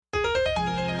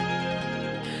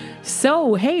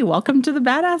So, hey, welcome to the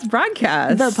Badass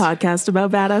Broadcast. The podcast about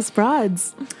badass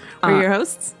broads. We're your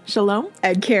hosts, Shalom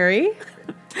and Carrie.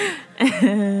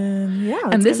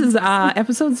 And this is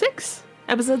episode 6.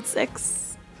 Episode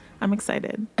 6. I'm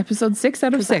excited. Episode 6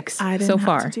 out of 6 I didn't so have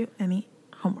far. to do any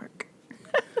homework.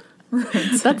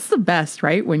 That's the best,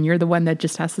 right? When you're the one that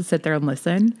just has to sit there and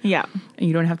listen. Yeah. And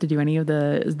you don't have to do any of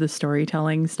the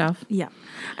storytelling stuff. Yeah.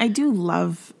 I do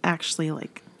love actually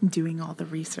doing all the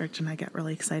research, and I get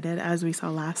really excited. As we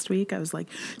saw last week, I was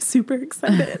super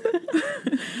excited.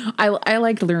 I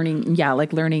like learning,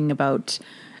 learning about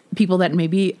people that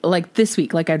maybe this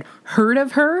week, I'd heard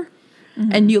of her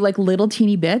and knew little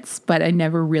teeny bits, but I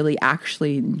never really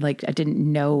actually I didn't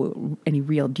know any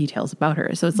real details about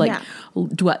her. So it's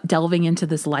delving into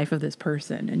this life of this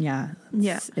person, and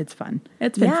it's fun.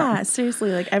 It's been fun.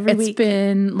 Seriously, every week. It's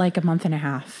been a month and a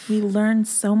half. We learned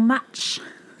so much.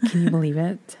 Can you believe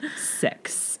it?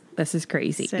 6. This is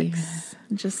crazy. 6.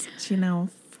 Just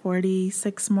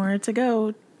 46 more to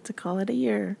go to call it a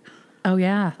year. Oh,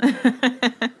 yeah.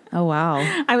 Oh, wow.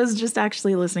 I was just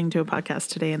actually listening to a podcast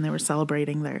today, and they were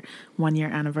celebrating their 1-year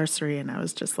anniversary, and I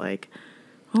was just like,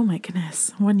 oh my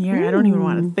goodness, 1 year. Ooh. I don't even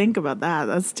want to think about that.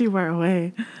 That's too far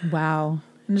away. Wow.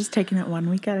 I'm just taking it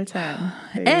 1 week at a time.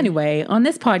 Anyway, on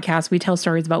this podcast, we tell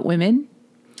stories about women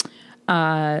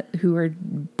who are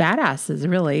badasses,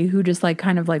 really, who just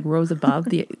rose above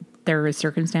their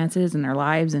circumstances and their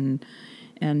lives and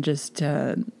just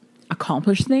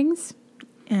accomplished things.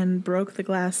 And broke the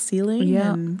glass ceiling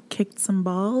and kicked some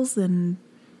balls and,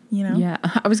 Yeah,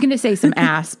 I was going to say some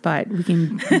ass, but we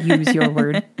can use your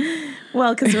word.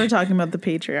 Well, because we're talking about the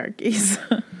patriarchy.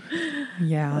 So.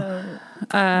 Yeah.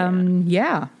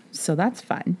 So that's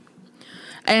fun.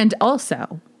 And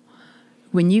also,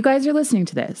 when you guys are listening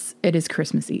to this, it is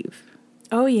Christmas Eve.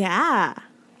 Oh, yeah.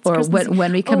 Or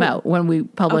when we come out, when we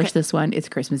publish this one, it's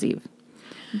Christmas Eve.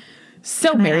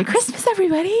 So Merry Christmas,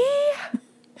 everybody.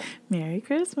 Merry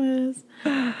Christmas.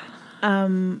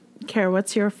 Kara,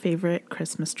 what's your favorite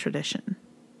Christmas tradition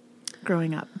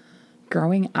growing up?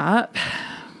 Growing up?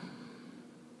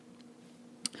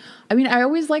 I mean, I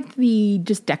always liked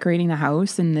just decorating the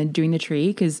house and then doing the tree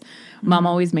because Mom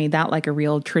always made that a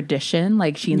real tradition.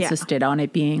 She insisted on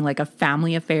it being a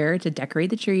family affair to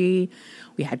decorate the tree.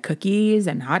 We had cookies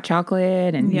and hot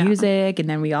chocolate and music, and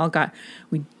then we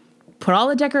put all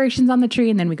the decorations on the tree,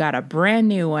 and then we got a brand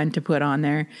new one to put on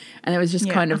there. And it was just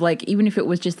kind of even if it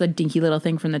was just a dinky little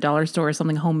thing from the dollar store or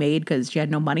something homemade because she had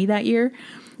no money that year,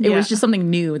 it was just something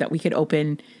new that we could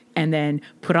open and then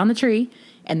put on the tree.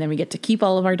 And then we get to keep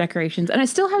all of our decorations. And I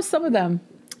still have some of them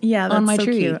on my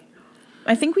tree. Cute.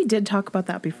 I think we did talk about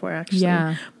that before, actually.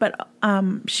 Yeah. But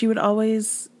she would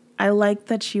always, I liked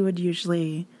that she would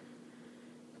usually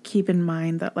keep in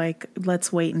mind that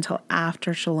let's wait until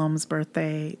after Shalom's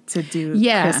birthday to do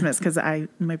Christmas, because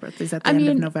my birthday's at the end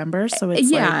of November, so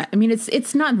it's I mean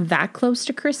it's not that close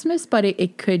to Christmas, but you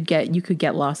could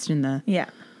get lost in the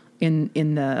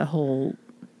in the whole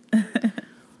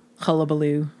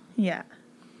hullabaloo. Yeah.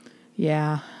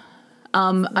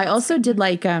 I also did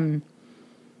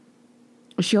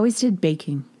she always did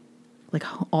baking,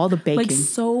 all the baking,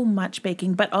 so much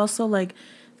baking, but also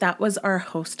that was our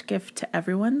host gift to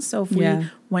everyone. So if we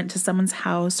went to someone's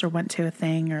house or went to a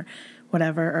thing or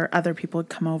whatever, or other people would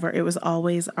come over, it was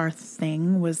always our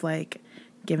thing was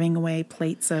giving away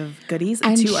plates of goodies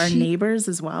and to our neighbors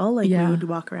as well. We would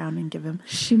walk around and give them.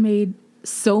 She made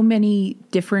so many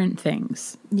different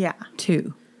things. Yeah.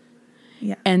 Too.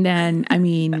 Yeah. And then, I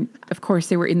mean, of course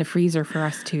they were in the freezer for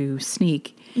us to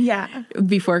sneak. Yeah. In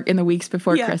the weeks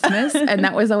before Christmas. And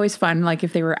that was always fun.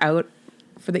 If they were out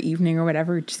for the evening or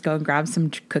whatever, just go and grab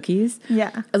some cookies.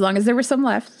 Yeah. As long as there were some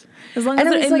left. As long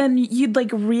as then you'd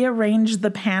rearrange the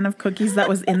pan of cookies that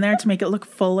was in there to make it look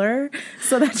fuller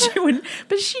so that she wouldn't,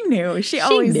 but she knew. She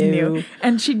always knew.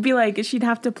 And she'd be she'd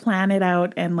have to plan it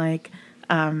out and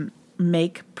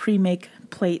pre-make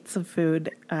plates of food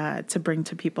to bring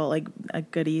to people,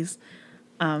 goodies,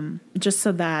 just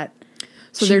so that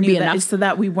there'd be enough, so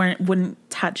that we wouldn't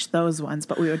touch those ones,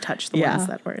 but we would touch the ones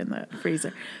that were in the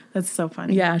freezer. That's so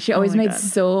funny. Yeah, she always made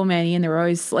so many, and they were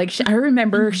always I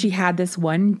remember she had this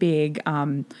one big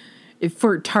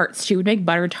for tarts. She would make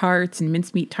butter tarts and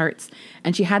mincemeat tarts,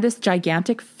 and she had this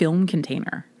gigantic film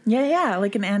container. Yeah,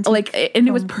 an antique. And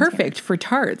it was perfect for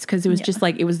tarts because it was just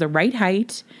it was the right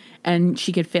height, and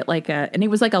she could fit and it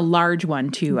was a large one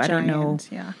too. Giant, I don't know.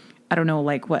 Yeah. I don't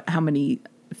know how many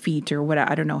feet or what.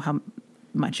 I don't know how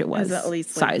much it was at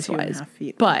least size wise, 2.5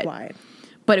 feet wide.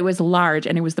 But it was large,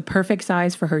 and it was the perfect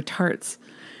size for her tarts.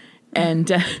 And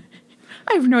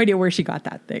I have no idea where she got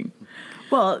that thing.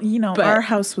 Well, you know, our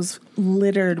house was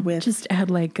littered with just had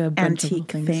like a bunch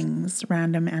antique of things,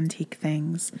 random antique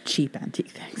things. Cheap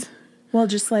antique things. Well,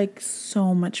 just like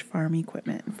so much farm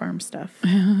equipment, farm stuff.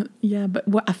 Yeah, but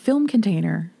what, a film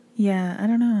container. Yeah, I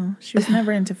don't know. She was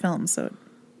never into film, so it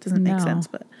doesn't make sense.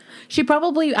 But she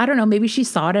probably, I don't know, maybe she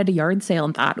saw it at a yard sale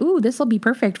and thought, ooh, this will be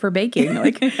perfect for baking.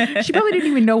 Like, she probably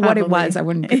didn't even know what it was. I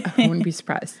wouldn't be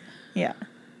surprised. Yeah.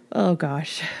 Oh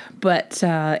gosh. But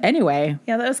anyway.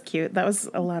 Yeah, that was cute. That was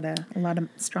a lot of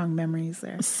strong memories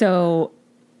there. So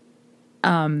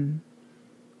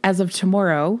as of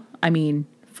tomorrow,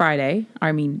 today,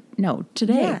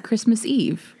 Christmas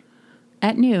Eve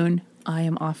at noon, I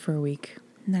am off for a week.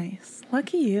 Nice.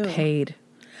 Lucky you. Paid.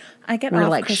 I get We're off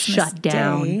like Christmas shut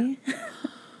down. Day.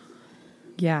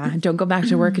 Yeah, don't go back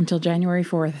to work until January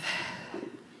 4th.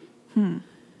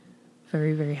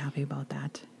 Very, very happy about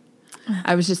that.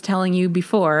 I was just telling you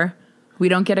before, we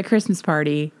don't get a Christmas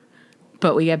party,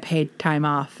 but we get paid time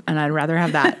off. And I'd rather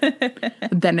have that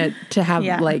than to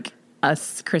have like a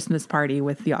Christmas party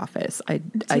with the office. I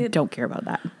don't care about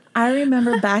that. I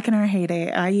remember back in our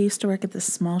heyday, I used to work at this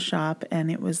small shop,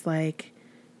 and it was the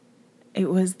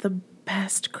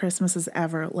best Christmases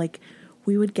ever. Like,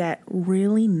 we would get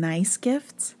really nice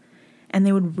gifts, and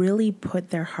they would really put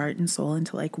their heart and soul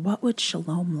into like, what would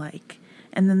Shalom like?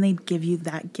 And then they'd give you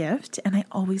that gift. And I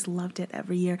always loved it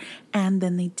every year. And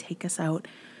then they'd take us out,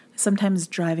 sometimes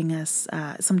driving us,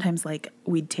 sometimes like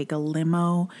we'd take a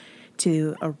limo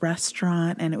to a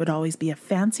restaurant, and it would always be a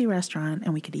fancy restaurant,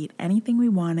 and we could eat anything we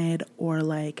wanted. Or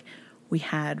like we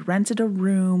had rented a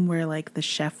room where like the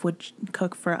chef would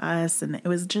cook for us. And it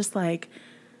was just like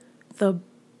the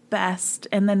best.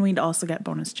 And then we'd also get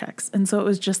bonus checks. And so it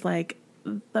was just like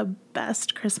the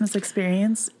best Christmas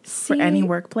experience for any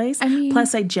workplace.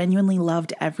 Plus, I genuinely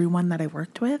loved everyone that I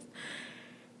worked with.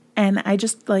 And I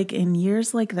just, like, in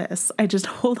years like this, I just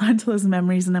hold on to those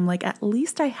memories, and I'm like, at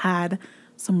least I had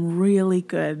some really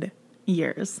good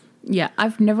years. Yeah,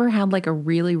 I've never had like a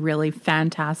really, really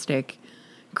fantastic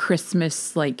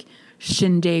Christmas like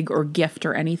shindig or gift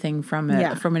or anything from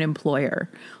an employer.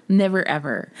 Never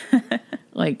ever.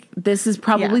 Like, this is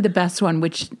probably the best one,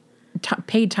 which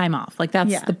paid time off. Like,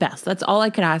 that's the best. That's all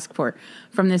I could ask for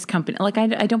from this company. Like,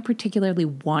 I don't particularly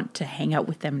want to hang out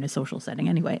with them in a social setting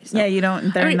anyway. So. Yeah, you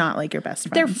don't. They're not like your best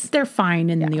friends. They're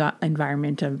fine in the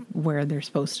environment of where they're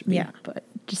supposed to be. Yeah, but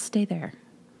just stay there.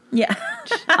 Yeah,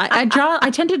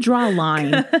 I tend to draw a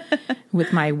line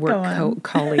with my work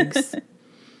colleagues.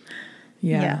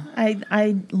 Yeah.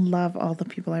 I love all the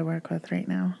people I work with right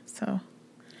now. So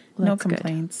no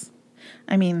complaints. Good.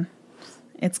 I mean,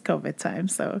 it's COVID time,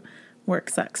 so work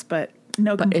sucks, but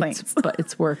no complaints. But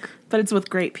it's work. But it's with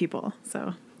great people.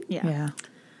 So yeah.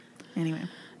 Anyway.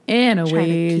 Try to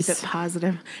keep it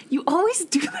positive. You always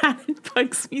do that. It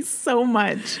bugs me so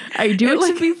much. I do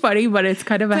it to be funny, but it's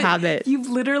kind of a habit. You've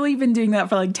literally been doing that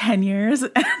for like 10 years.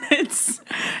 And it's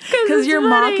because you're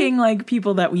mocking like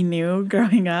people that we knew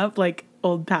growing up, like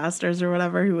old pastors or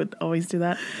whatever who would always do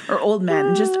that. Or old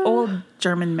men, just old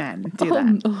German men do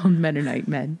that. Old Mennonite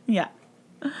men. Yeah.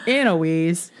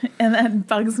 Anyways. And that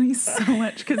bugs me so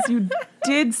much because you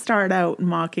did start out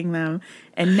mocking them,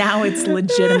 and now it's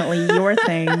legitimately your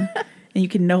thing, and you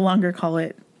can no longer call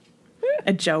it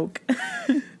a joke.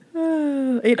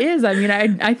 It is. I mean,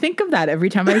 I think of that every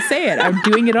time I say it. I'm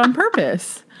doing it on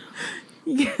purpose.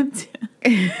 Yeah.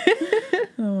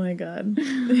 Oh my God.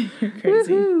 You're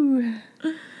crazy. Woo-hoo.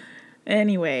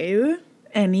 Anyway.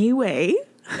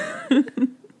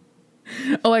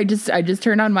 Oh, I just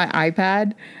turned on my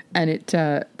iPad, and it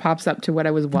pops up to what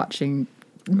I was watching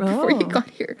before you got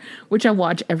here, which I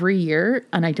watch every year,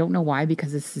 and I don't know why,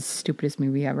 because it's the stupidest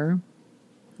movie ever.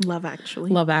 Love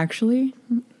Actually.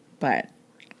 But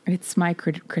it's my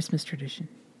Christmas tradition.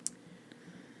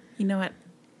 You know what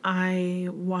I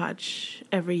watch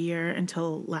every year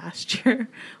until last year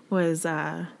was,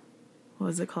 what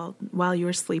was it called? While You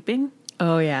Were Sleeping.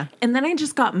 Oh, yeah. And then I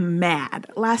just got mad.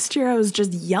 Last year I was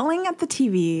just yelling at the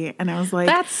TV, and I was like,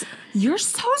 you're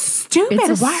so stupid.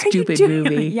 It's a stupid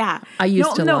movie. Yeah. I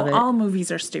used to love it. All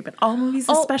movies are stupid. All movies,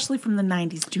 especially from the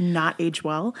 90s, do not age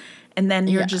well. And then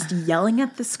you're just yelling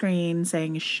at the screen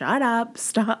saying, shut up,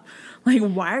 stop. Like,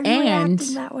 why are you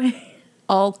acting that way?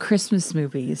 All Christmas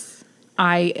movies.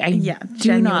 I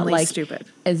do not like stupid.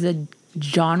 As a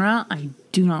genre, I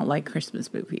do not like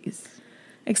Christmas movies.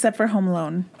 Except for Home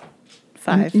Alone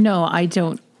 5. No, I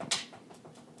don't.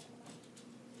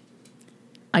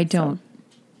 I don't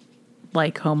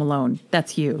like Home Alone.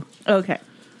 That's you. Okay.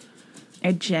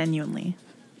 I genuinely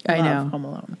love Home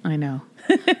Alone. I know.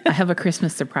 I have a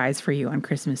Christmas surprise for you on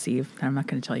Christmas Eve that I'm not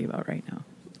going to tell you about right now.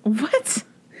 What?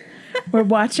 We're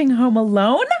watching Home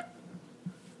Alone?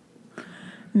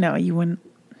 No, you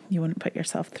wouldn't put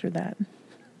yourself through that.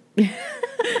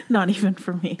 Not even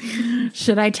for me.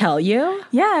 Should I tell you?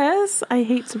 Yes, I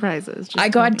hate surprises. I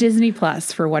got Disney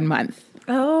Plus for 1 month.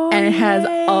 Oh, and it has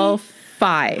all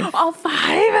 5. All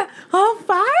 5? All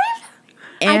 5?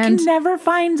 I can never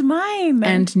find mine.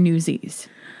 And Newsies.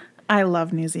 I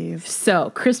love Newsies. So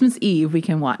Christmas Eve, we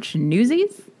can watch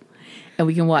Newsies, and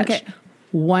we can watch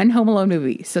one Home Alone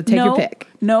movie. So take your pick.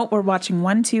 No, we're watching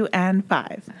 1, 2, and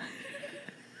 5.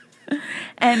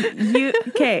 And you,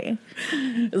 okay.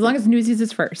 As long as Newsies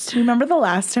is first. Remember the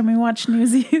last time we watched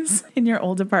Newsies in your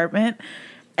old apartment?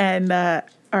 And the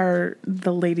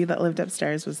lady that lived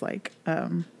upstairs was like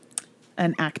an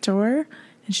actor.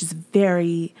 And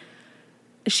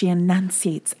she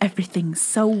enunciates everything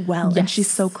so well. Yes. And she's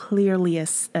so clearly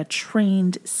a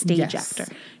trained stage actor.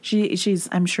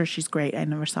 I'm sure she's great. I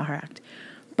never saw her act.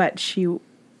 But she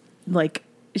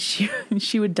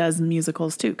does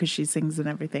musicals too, because she sings and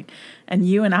everything. And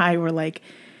you and I were like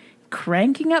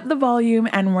cranking up the volume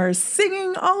and we're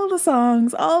singing all the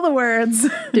songs, all the words.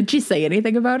 Did she say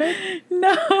anything about it?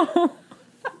 No.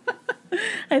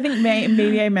 I think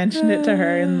maybe I mentioned it to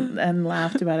her and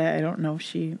laughed about it. I don't know if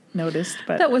she noticed,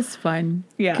 but that was fun.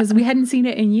 Yeah, because we hadn't seen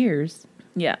it in years.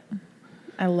 Yeah,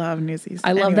 I love Newsies.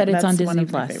 I love that it's on Disney one of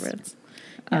Plus. My favorites.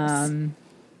 Yes.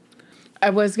 I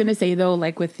was gonna say though,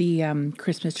 like with the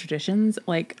Christmas traditions,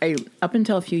 like up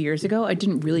until a few years ago, I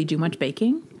didn't really do much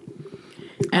baking,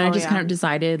 and I just kind of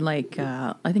decided, like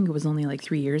I think it was only like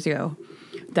 3 years ago,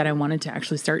 that I wanted to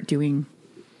actually start doing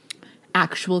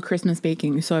actual Christmas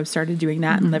baking. So I've started doing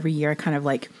that, and every year I kind of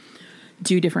like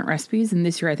do different recipes. And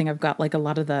this year I think I've got like a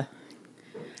lot of the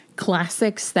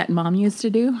classics that Mom used to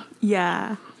do.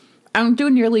 Yeah, I don't do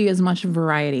nearly as much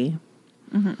variety,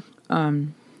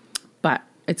 but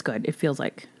it's good. It feels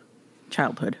like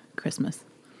childhood Christmas.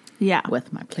 Yeah,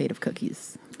 with my plate of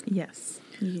cookies. Yes,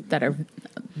 that are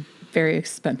very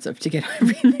expensive to get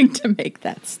everything to make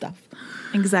that stuff.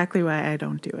 Exactly why I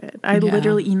don't do it. I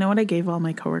literally, you know what I gave all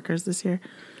my coworkers this year?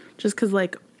 Just because,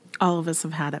 like, all of us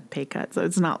have had a pay cut. So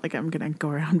it's not like I'm going to go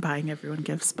around buying everyone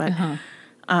gifts. But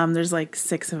there's like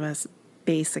 6 of us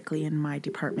basically in my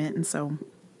department. And so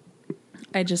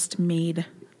I just made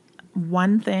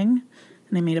one thing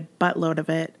and I made a buttload of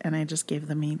it. And I just gave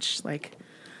them each like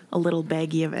a little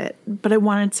baggie of it. But I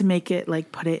wanted to make it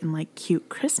like put it in like cute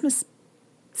Christmas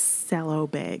cello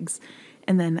bags.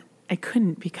 And then I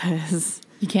couldn't because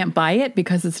you can't buy it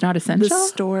because it's not essential. The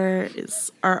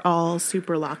stores are all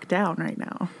super locked down right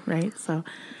now, right? So,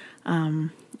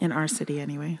 in our city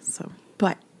anyway. So,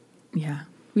 but yeah,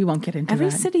 we won't get into every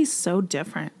that. city's so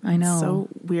different. I know, it's so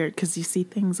weird because you see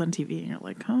things on TV and you're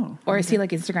like, oh. Or I see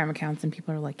like Instagram accounts and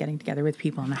people are like getting together with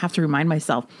people, and I have to remind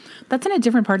myself that's in a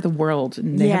different part of the world,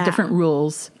 and they have different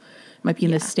rules. Might be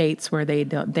in the States where they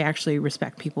actually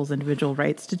respect people's individual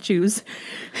rights to choose.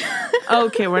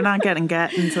 Okay, we're not getting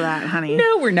into that, honey.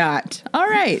 No, we're not. All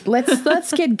right,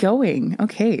 let's get going.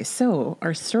 Okay, so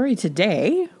our story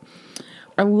today,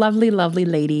 our lovely, lovely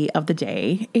lady of the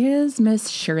day is Miss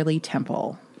Shirley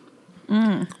Temple.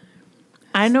 I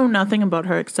know nothing about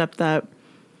her except that.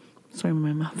 Sorry,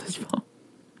 my mouth is full.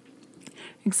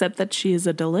 Except that she is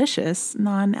a delicious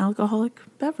non-alcoholic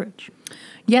beverage.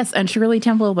 Yes, and Shirley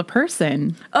Temple, the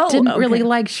person, didn't really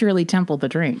like Shirley Temple, the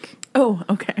drink. Oh,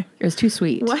 okay. It was too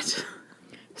sweet. What?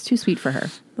 It's too sweet for her.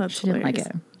 She didn't like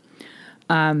it.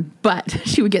 But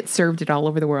she would get served it all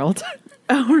over the world.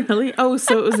 Oh, really? Oh,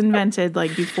 so it was invented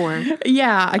like before.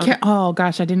 Yeah. I can't. Oh,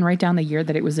 gosh. I didn't write down the year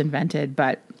that it was invented,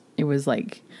 but it was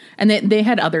like, and they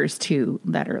had others too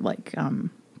that are like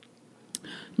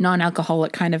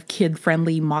non-alcoholic kind of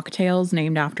kid-friendly mocktails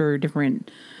named after different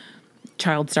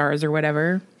child stars or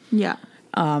whatever. Yeah.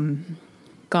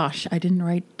 Gosh, I didn't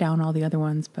write down all the other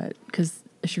ones, but because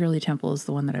Shirley Temple is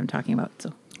the one that I'm talking about.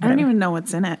 So I don't even know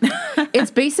what's in it.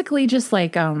 It's basically just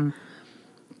like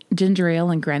ginger ale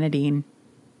and grenadine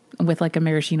with like a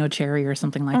maraschino cherry or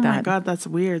something like that. Oh my God, that's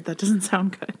weird. That doesn't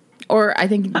sound good. Or I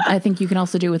think you can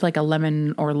also do it with like a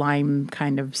lemon or lime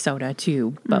kind of soda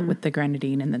too, but with the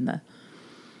grenadine and then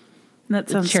that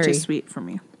sounds too sweet for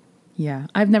me. Yeah,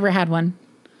 I've never had one,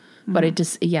 but it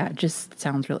just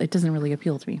sounds really. It doesn't really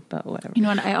appeal to me, but whatever. You know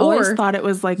what? I always thought it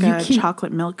was like a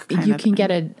chocolate milk kind of thing. You can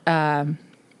get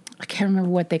I can't remember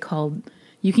what they called.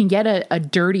 You can get a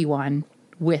dirty one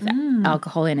with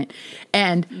alcohol in it,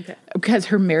 and because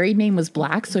her married name was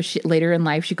Black, so later in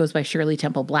life she goes by Shirley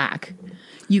Temple Black.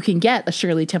 You can get a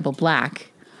Shirley Temple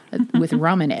Black with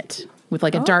rum in it, with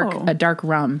like a dark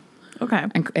rum. Okay.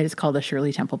 And it's called a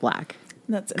Shirley Temple Black.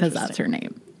 That's because that's her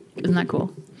name. Isn't that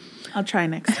cool? I'll try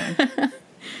next time.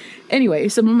 Anyway,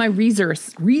 some of my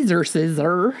resources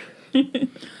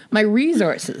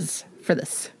for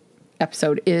this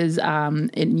episode is on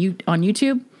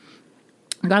YouTube.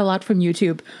 I got a lot from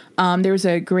YouTube. There was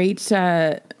a great,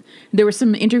 there were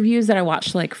some interviews that I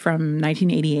watched like from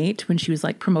 1988 when she was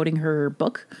like promoting her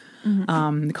book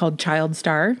called Child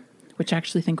Star, which I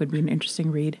actually think would be an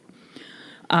interesting read.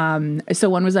 So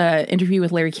one was an interview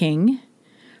with Larry King.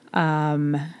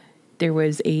 There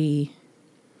was a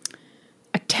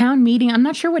town meeting. I'm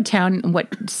not sure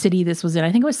what city this was in.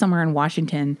 I think it was somewhere in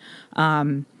Washington,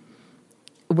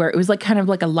 where it was like kind of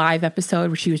like a live episode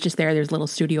where she was just there. There's a little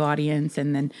studio audience,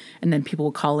 and then people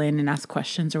will call in and ask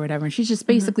questions or whatever. And she's just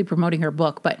basically promoting her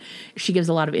book, but she gives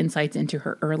a lot of insights into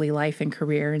her early life and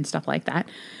career and stuff like that.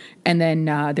 And then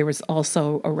there was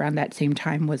also around that same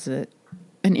time was an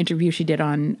interview she did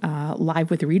on Live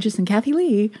with Regis and Kathy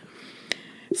Lee.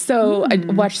 So I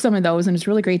watched some of those, and it's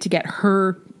really great to get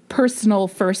her personal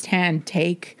firsthand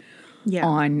take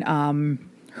on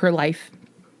her life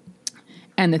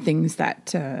and the things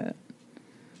that,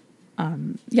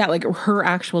 like her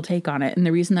actual take on it. And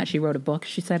the reason that she wrote a book,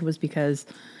 she said, was because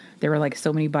there were like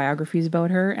so many biographies about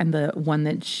her. And the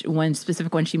one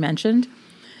specific one she mentioned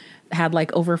had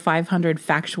like over 500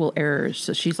 factual errors.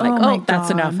 So she's like, that's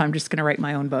enough. I'm just going to write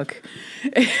my own book.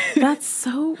 That's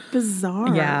so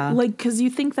bizarre. Yeah. Like, because you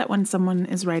think that when someone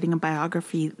is writing a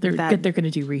biography, they're going to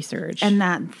do research. And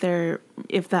that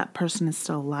if that person is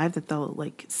still alive, that they'll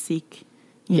like seek,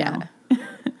 you know,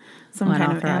 some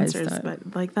kind of answers.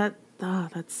 But like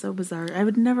that's so bizarre. I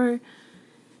would never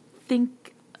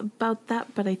think about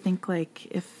that. But I think like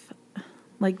if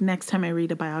like next time I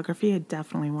read a biography, I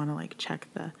definitely want to like check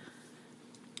the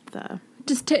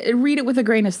just read it with a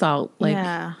grain of salt. Like,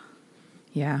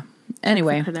 yeah.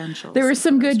 Anyway, there were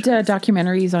some good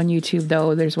documentaries on YouTube,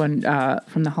 though. There's one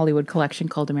from the Hollywood collection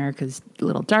called America's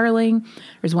Little Darling.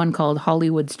 There's one called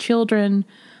Hollywood's Children.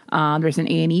 There's an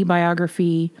A&E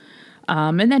biography.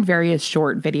 And then various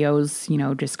short videos, you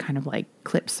know, just kind of like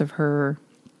clips of her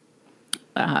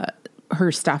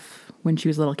stuff when she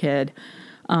was a little kid.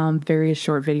 Various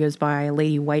short videos by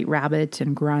Lady White Rabbit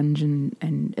and Grunge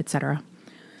and etc.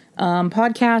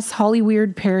 Podcasts,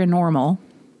 Hollyweird Paranormal.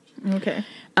 Okay.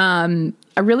 I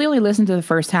really only listened to the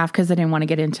first half because I didn't want to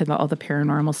get into all the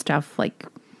paranormal stuff. Like,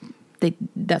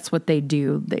 that's what they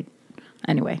do. They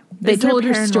told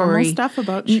her story. Stuff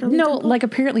about Shirley Temple? Like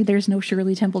apparently there's no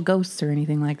Shirley Temple ghosts or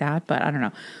anything like that. But I don't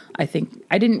know. I think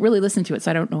I didn't really listen to it,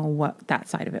 so I don't know what that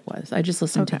side of it was. I just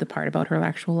listened to the part about her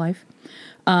actual life.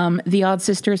 The Odd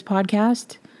Sisters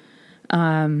podcast,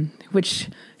 which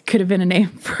could have been a name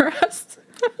for us.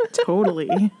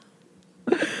 Totally.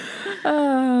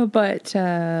 But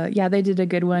they did a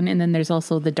good one. And then there's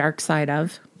also The Dark Side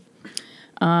of.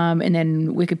 And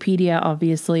then Wikipedia,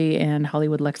 obviously, and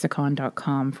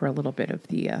HollywoodLexicon.com for a little bit of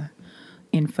the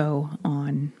info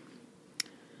on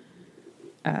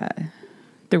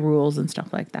the rules and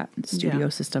stuff like that, studio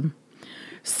system.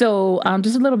 So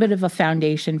just a little bit of a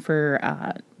foundation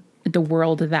for the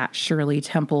world that Shirley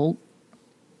Temple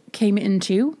came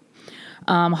into.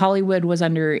 Hollywood was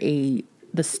under the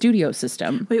studio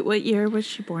system. Wait, what year was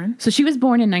she born? So she was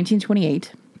born in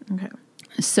 1928. Okay.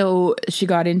 So she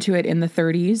got into it in the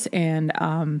 30s, and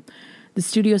the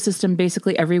studio system,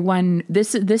 basically everyone,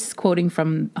 this is quoting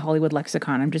from Hollywood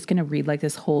Lexicon. I'm just going to read like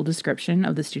this whole description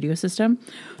of the studio system.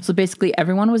 So basically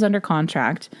everyone was under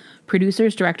contract: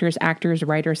 producers, directors, actors,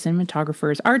 writers,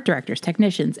 cinematographers, art directors,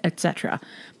 technicians, etc.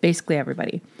 Basically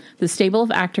everybody. The stable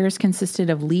of actors consisted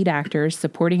of lead actors,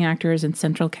 supporting actors, and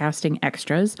central casting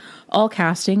extras. All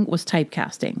casting was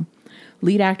typecasting.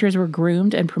 Lead actors were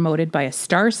groomed and promoted by a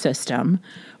star system,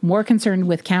 more concerned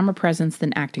with camera presence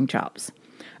than acting chops.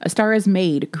 A star is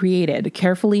made, created,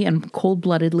 carefully and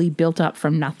cold-bloodedly built up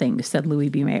from nothing, said Louis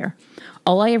B. Mayer.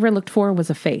 All I ever looked for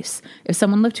was a face. If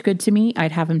someone looked good to me,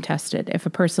 I'd have him tested. If a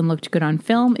person looked good on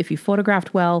film, if he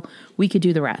photographed well, we could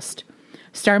do the rest.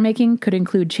 Star making could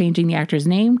include changing the actor's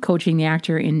name, coaching the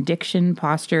actor in diction,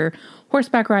 posture,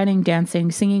 horseback riding,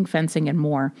 dancing, singing, fencing, and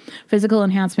more. Physical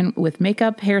enhancement with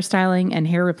makeup, hairstyling, and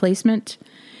hair replacement.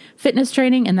 Fitness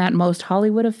training, and that most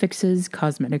Hollywood affixes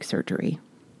cosmetic surgery.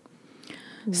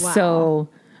 Wow. So,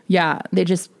 yeah, they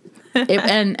just...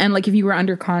 and like if you were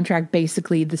under contract,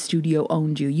 basically the studio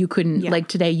owned you. You couldn't, like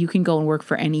today, you can go and work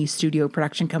for any studio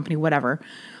production company, whatever.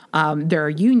 There are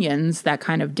unions that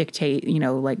kind of dictate,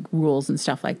 like rules and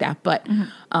stuff like that. But,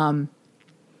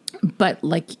 but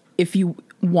like if you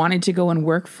wanted to go and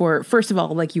work for, first of all,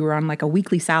 like you were on like a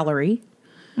weekly salary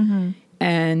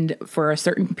and for a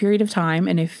certain period of time.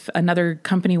 And if another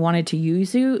company wanted to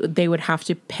use you, they would have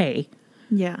to pay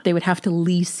Yeah. They would have to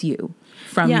lease you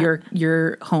from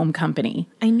your home company.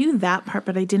 I knew that part,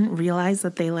 but I didn't realize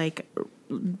that they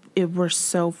it were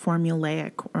so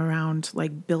formulaic around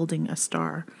like building a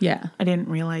star. Yeah. I didn't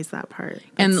realize that part.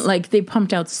 And like they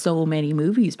pumped out so many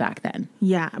movies back then.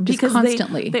 Yeah. Because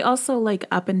constantly. They also like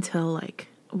up until like,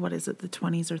 what is it, the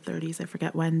 20s or 30s, I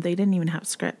forget when, they didn't even have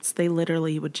scripts. They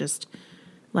literally would just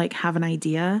like have an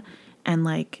idea and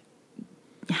like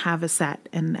have a set,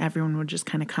 and everyone would just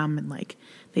kind of come and like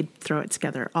they'd throw it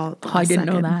together all. I didn't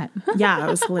know that. Yeah, it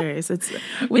was hilarious.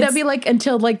 Would that be like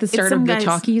until like the start of the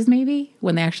talkies, maybe,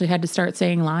 when they actually had to start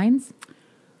saying lines?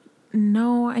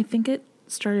 No, I think it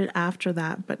started after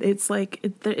that, but it's like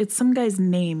it's some guy's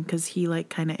name because he like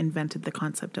kind of invented the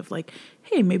concept of like,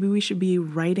 hey, maybe we should be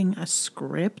writing a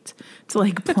script to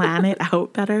like plan it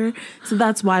out better. So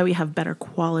that's why we have better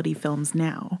quality films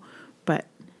now. But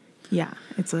yeah,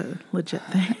 it's a legit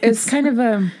thing. It's kind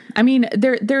of I mean,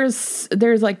 there's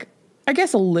like, I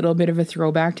guess a little bit of a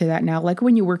throwback to that now. Like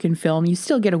when you work in film, you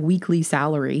still get a weekly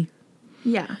salary.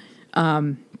 Yeah.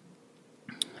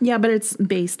 Yeah, but it's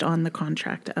based on the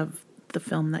contract of the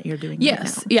film that you're doing.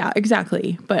 Yes. Right now. Yeah,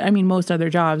 exactly. But I mean, most other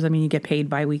jobs, I mean, you get paid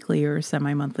bi-weekly or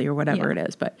semi-monthly or whatever it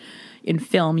is. But in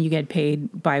film, you get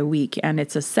paid by week, and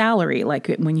it's a salary.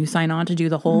 Like when you sign on to do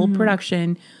the whole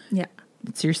production. Yeah.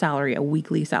 It's your salary, a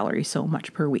weekly salary, so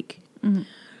much per week. Mm-hmm.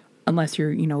 Unless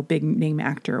you're, big name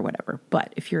actor or whatever.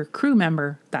 But if you're a crew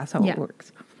member, that's how it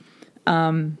works.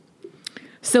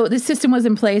 So this system was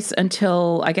in place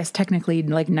until, I guess, technically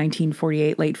like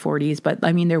 1948, late 40s. But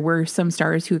I mean, there were some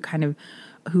stars who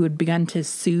had begun to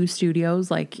sue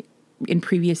studios like in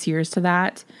previous years to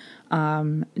that,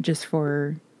 just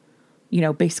for,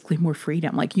 basically more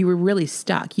freedom. Like you were really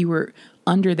stuck. You were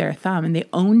under their thumb and they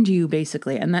owned you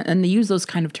basically. And they use those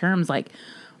kind of terms like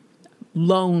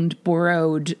loaned,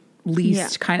 borrowed,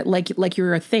 leased, kind of like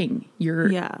you're a thing.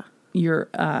 You're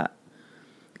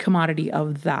commodity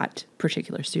of that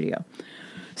particular studio.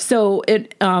 So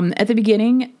it at the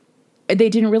beginning, they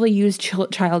didn't really use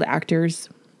child actors.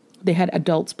 They had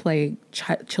adults play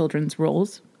children's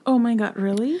roles. Oh my God,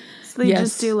 really? So they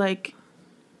just do like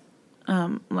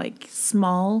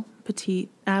small, petite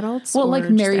adults? Well, like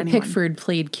Mary Pickford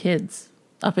played kids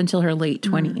up until her late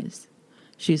 20s.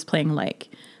 She's playing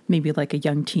maybe like a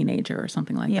young teenager or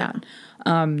something like that.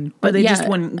 But they just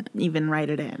wouldn't even write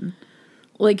it in.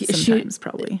 Like sometimes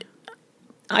probably.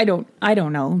 I don't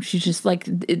know. She's just like,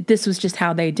 this was just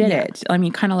how they did it. I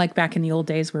mean, kind of like back in the old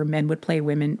days where men would play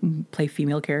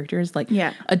female characters, like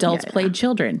adults played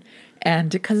children,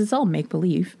 and because it's all make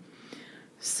believe.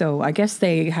 So I guess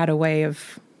they had a way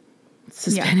of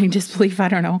suspending disbelief. I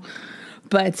don't know.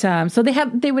 But so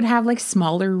they would have like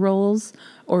smaller roles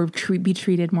or be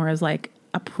treated more as like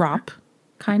a prop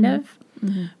kind of.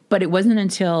 Mm-hmm. But it wasn't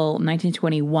until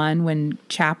 1921 when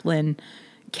Chaplin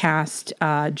cast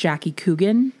Jackie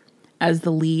Coogan as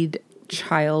the lead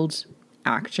child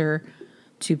actor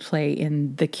to play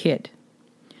in The Kid.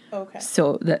 Okay.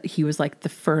 So that he was like the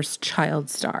first child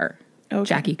star,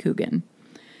 Jackie Coogan.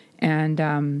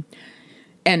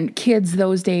 And kids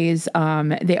those days,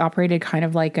 they operated kind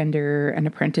of like under an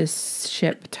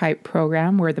apprenticeship type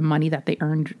program where the money that they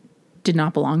earned did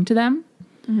not belong to them.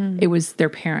 Mm-hmm. It was their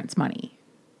parents' money.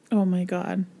 Oh my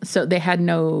God. So they had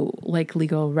no like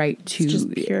legal right to it's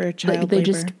just pure child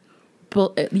labor.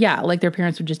 Like their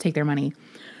parents would just take their money.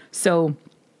 So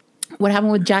what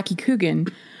happened with Jackie Coogan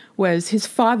was his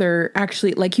father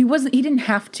actually, like he didn't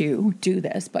have to do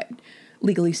this, but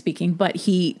legally speaking, but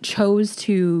he chose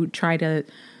to try to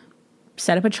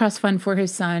set up a trust fund for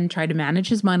his son, try to manage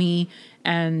his money,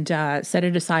 and set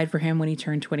it aside for him when he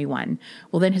turned 21.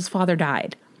 Well, then his father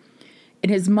died.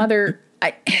 And his mother,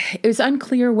 it was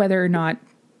unclear whether or not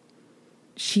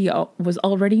she was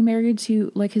already married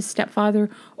to like his stepfather,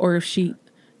 or if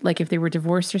if they were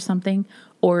divorced or something,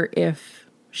 or if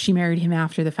she married him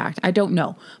after the fact. I don't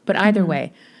know. But either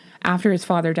way, after his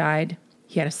father died,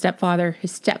 he had a stepfather.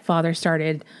 His stepfather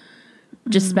started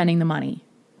just spending the money.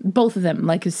 Both of them,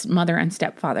 like his mother and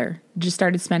stepfather, just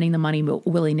started spending the money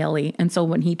willy-nilly. And so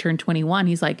when he turned 21,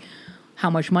 he's like,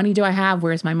 how much money do I have?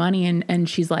 Where's my money? And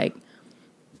she's like,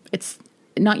 it's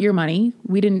not your money.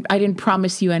 I didn't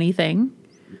promise you anything.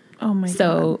 Oh my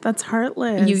God. That's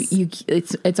heartless.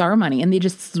 It's our money. And they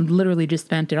just literally just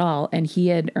spent it all. And he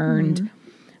had earned,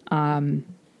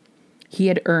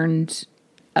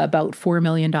 about $4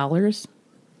 million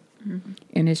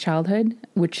in his childhood,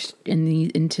 which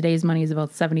in today's money is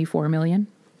about $74 million.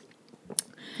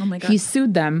 Oh my God. He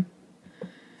sued them.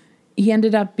 He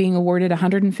ended up being awarded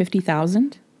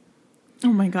 $150,000.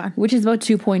 Oh my God. Which is about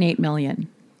 $2.8 million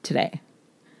today.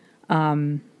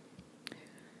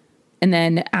 And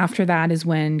then after that is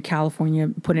when California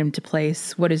put into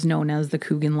place what is known as the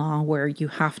Coogan Law, where you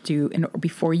have to,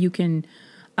 before you can,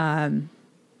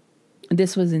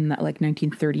 this was in like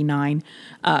 1939,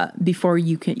 before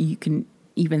you can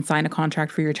even sign a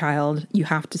contract for your child, you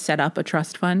have to set up a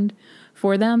trust fund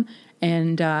for them.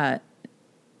 And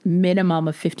minimum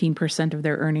of 15% of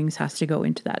their earnings has to go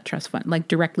into that trust fund, like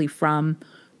directly from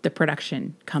the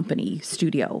production company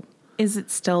studio. Is it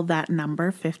still that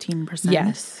number, 15%?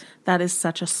 Yes. That is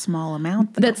such a small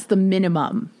amount, though. That's the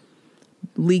minimum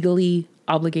legally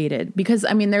obligated, because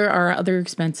I mean there are other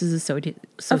expenses associated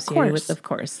with, of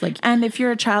course. Like, and if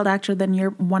you're a child actor, then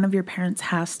one of your parents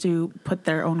has to put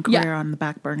their own career on the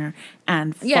back burner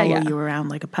and follow you around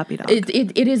like a puppy dog.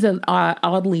 It is an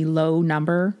oddly low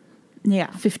number. Yeah,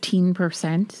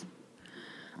 15%.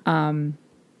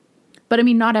 But I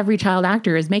mean, not every child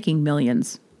actor is making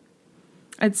millions.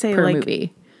 I'd say per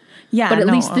movie. Yeah, but at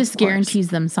least this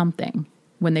guarantees them something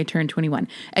when they turn 21,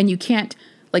 and you cannot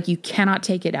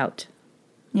take it out.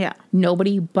 Yeah,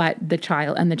 nobody but the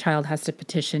child, and the child has to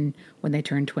petition when they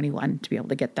turn 21 to be able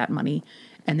to get that money,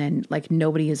 and then like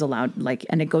nobody is allowed, like,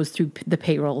 and it goes through the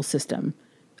payroll system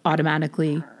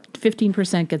automatically.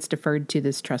 15% gets deferred to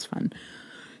this trust fund.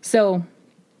 So,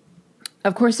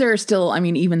 of course, there are still, I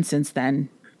mean, even since then,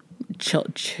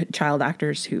 child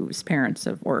actors whose parents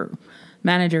or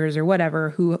managers or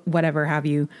whatever have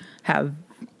you,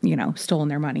 stolen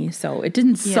their money. So it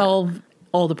didn't solve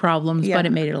all the problems, but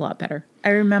it made it a lot better. I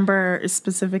remember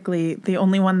specifically the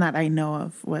only one that I know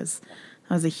of was,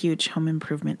 I was a huge Home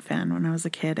Improvement fan when I was a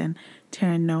kid, and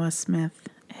Taryn Noah Smith,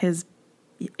 his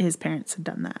parents had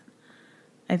done that.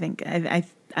 I think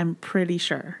I'm pretty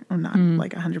sure. I'm not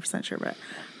like 100% sure, but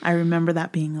I remember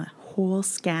that being a whole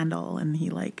scandal. And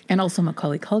and also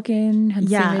Macaulay Culkin had the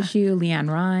same issue. Leanne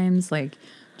Rimes, like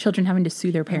children having to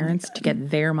sue their parents to get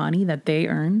their money that they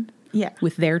earn.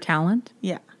 With their talent.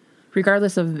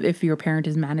 Regardless of if your parent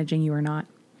is managing you or not.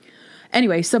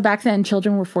 Anyway, so back then,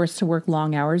 children were forced to work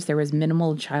long hours. There was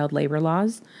minimal child labor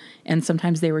laws, and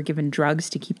sometimes they were given drugs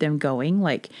to keep them going.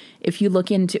 Like, if you look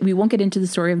into, we won't get into the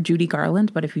story of Judy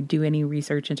Garland, but if you do any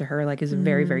research into her, like, it's a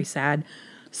very, very sad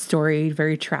story,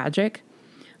 very tragic.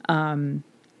 How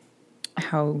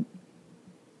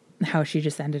she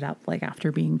just ended up, like,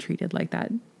 after being treated like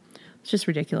that. It's just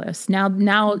ridiculous.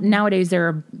 Nowadays, there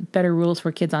are better rules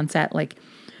for kids on set, like,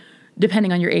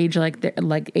 depending on your age,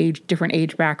 different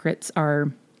age brackets are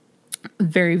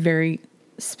very, very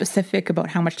specific about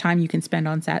how much time you can spend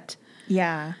on set.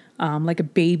 Yeah. Like a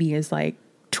baby is like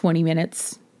 20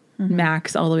 minutes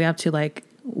max, all the way up to like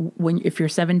if you're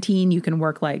 17, you can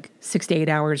work like 6 to 8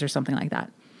 hours or something like that.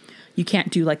 You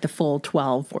can't do like the full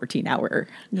 12, 14 hour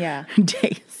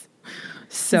days.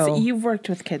 So you've worked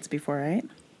with kids before, right?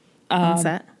 On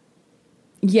set?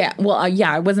 Yeah. Well,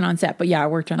 I wasn't on set, but I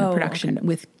worked on a production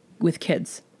with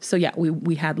kids. So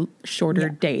we had shorter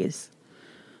days,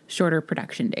 shorter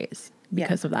production days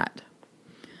because of that.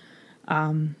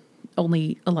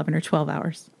 Only 11 or 12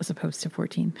 hours as opposed to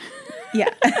 14.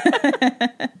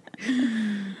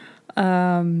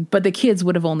 But the kids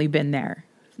would have only been there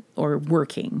or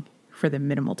working for the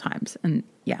minimal times. And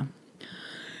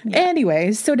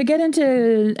anyways, so to get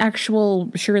into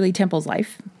actual Shirley Temple's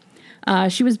life,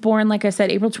 she was born, like I said,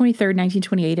 April 23rd,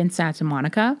 1928 in Santa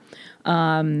Monica.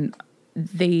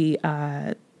 They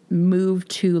moved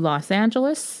to Los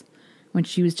Angeles when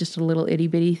she was just a little itty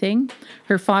bitty thing.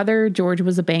 Her father, George,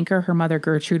 was a banker. Her mother,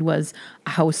 Gertrude, was a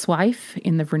housewife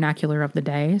in the vernacular of the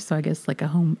day. So I guess like a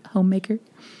homemaker.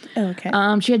 Okay.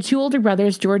 She had two older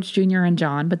brothers, George Jr. and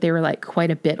John, but they were like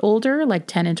quite a bit older, like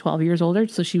 10 and 12 years older.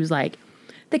 So she was like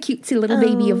the cutesy little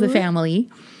baby of the family.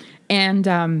 And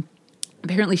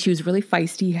apparently she was really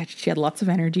feisty. She had lots of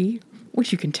energy,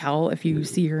 which you can tell if you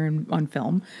see her on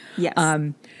film. Yes.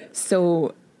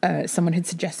 So someone had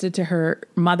suggested to her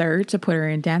mother to put her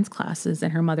in dance classes,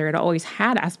 and her mother had always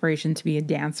had aspiration to be a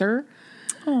dancer.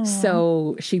 Aww.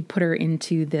 So she put her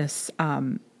into this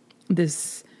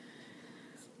this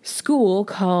school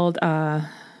called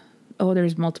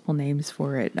there's multiple names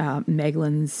for it.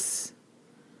 Meglin's.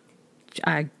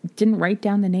 I didn't write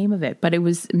down the name of it, but it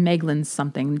was Meglin's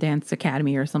something, Dance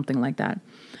Academy or something like that.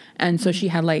 And so she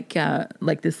had like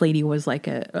this lady was like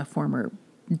a former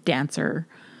dancer.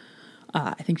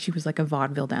 I think she was like a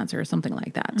vaudeville dancer or something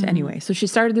like that. Mm-hmm. Anyway, so she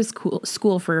started this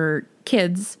school for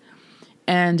kids,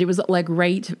 and it was like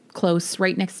right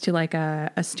next to like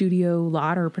a studio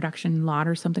lot or a production lot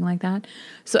or something like that.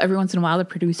 So every once in a while, the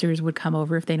producers would come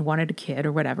over if they wanted a kid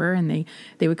or whatever, and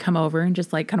they would come over and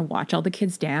just like kind of watch all the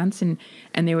kids dance, and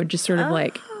they would just sort of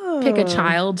like pick a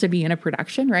child to be in a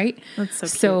production, right? That's so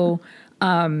cute.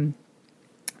 So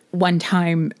one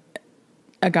time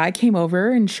a guy came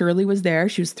over and Shirley was there.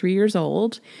 She was 3 years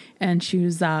old, and she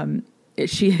was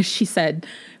she said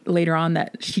later on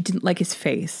that she didn't like his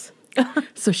face,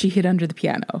 so she hid under the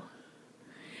piano.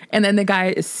 And then the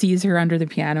guy sees her under the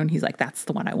piano, and he's like, "That's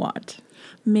the one I want."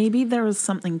 Maybe there was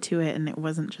something to it, and it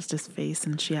wasn't just his face.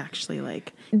 And she actually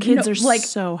kids are like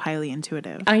so highly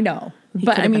intuitive. I know,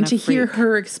 but I mean, to hear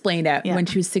her explain it when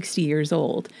she was 60 years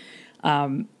old,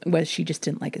 was she just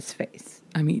didn't like his face.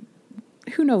 I mean,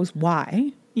 who knows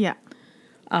why? Yeah.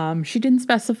 She didn't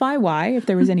specify why, if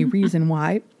there was any reason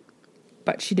why,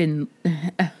 but she didn't.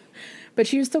 But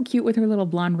she was so cute with her little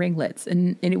blonde ringlets.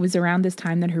 And it was around this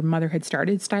time that her mother had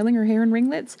started styling her hair in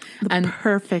ringlets.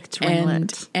 Perfect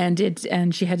ringlet.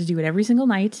 And she had to do it every single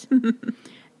night.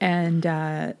 And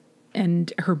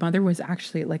her mother was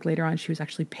actually, like, later on, she was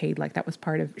actually paid, like, that was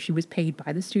she was paid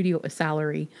by the studio a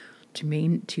salary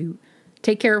to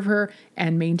take care of her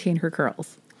and maintain her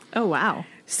curls. Oh, wow.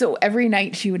 So every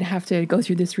night she would have to go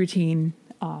through this routine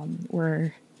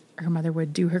where her mother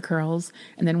would do her curls.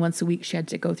 And then once a week she had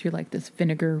to go through like this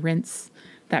vinegar rinse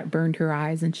that burned her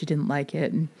eyes and she didn't like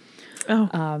it. And,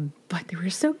 but they were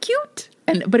so cute.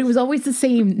 But it was always the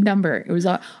same number. It was,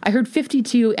 I heard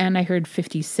 52 and I heard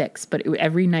 56, but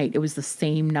every night it was the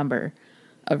same number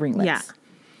of ringlets.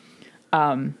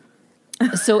 Yeah.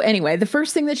 So anyway, the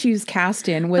first thing that she was cast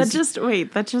in was...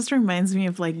 That just reminds me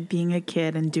of like being a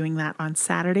kid and doing that on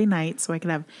Saturday night so I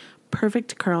could have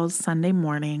perfect curls Sunday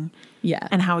morning. Yeah.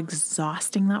 And how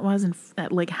exhausting that was and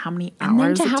like how many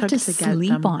hours it took to sleep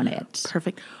get them on it.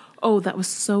 Perfect. Oh, that was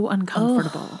so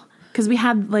uncomfortable. Because we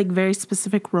had like very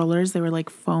specific rollers. They were like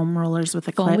foam rollers with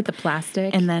a clip. With the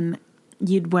plastic. And then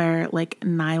you'd wear like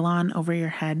nylon over your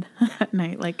head at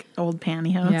night, like old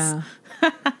pantyhose. Yeah.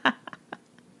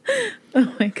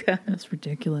 Oh my God. That's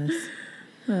ridiculous.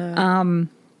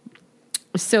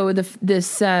 So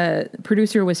this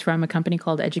producer was from a company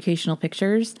called Educational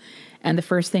Pictures. And the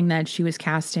first thing that she was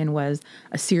cast in was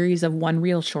a series of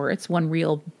one-reel shorts. One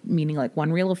reel, meaning like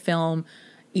one reel of film.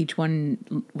 Each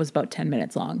one was about 10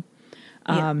 minutes long.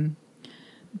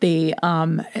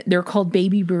 They're called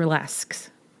baby burlesques.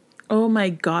 Oh my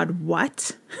God,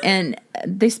 what? And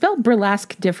they spelled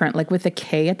burlesque different, like with a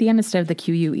K at the end instead of the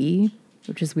QUE,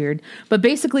 which is weird. But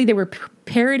basically they were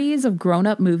parodies of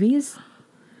grown-up movies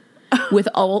with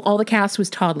all the cast was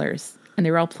toddlers. And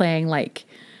they were all playing like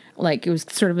it was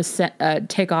sort of a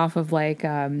takeoff of like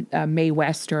a Mae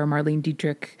West or a Marlene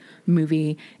Dietrich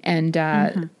movie. And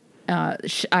there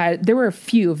were a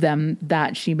few of them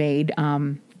that she made.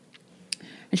 And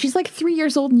she's like 3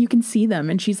 years old and you can see them.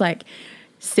 And she's like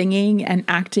singing and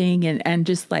acting and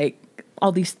just like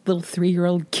all these little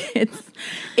 3-year-old kids.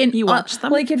 And you watch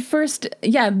them? Like at first,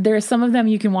 yeah, there's some of them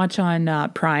you can watch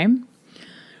on Prime.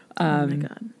 Oh my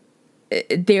God.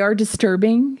 They are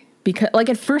disturbing because like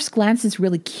at first glance it's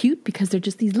really cute because they're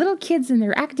just these little kids and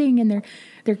they're acting and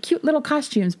they're cute little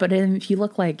costumes. But if you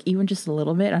look like even just a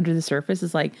little bit under the surface,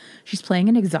 it's like she's playing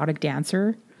an exotic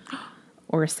dancer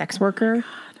or a sex worker.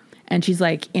 And she's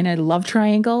like in a love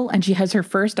triangle and she has her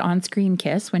first on-screen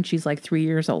kiss when she's like 3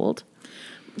 years old.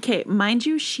 Okay, mind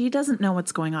you, she doesn't know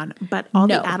what's going on, but all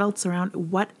the adults around,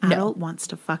 what adult wants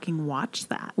to fucking watch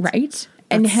that? Right?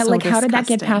 And how did that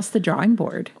get past the drawing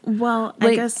board? Well,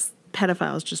 I guess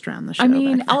pedophiles just ran the show. I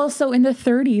mean, also in the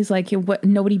 30s, like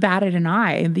nobody batted an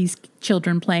eye. These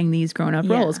children playing these grown-up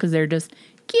roles because they're just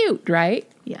cute, right?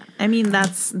 Yeah, I mean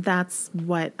that's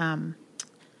what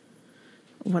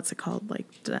what's it called? Like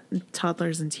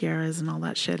toddlers and tiaras and all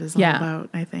that shit is all about.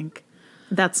 I think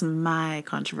that's my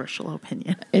controversial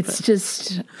opinion. It's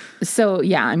just so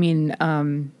I mean,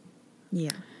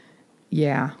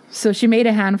 yeah. So she made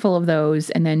a handful of those,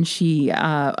 and then she,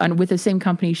 with the same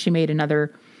company, she made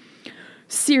another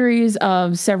series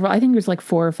of several. I think there's like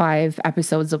 4 or 5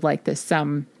 episodes of like this.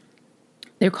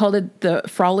 They called it the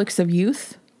Frolics of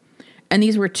Youth, and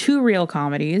these were 2 real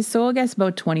comedies. So I guess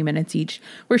about 20 minutes each,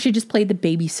 where she just played the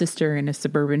baby sister in a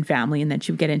suburban family, and then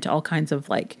she would get into all kinds of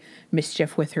like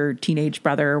mischief with her teenage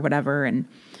brother or whatever, and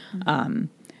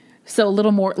so a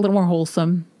little more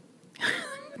wholesome.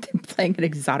 Playing an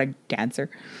exotic dancer.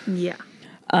 Yeah.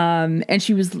 And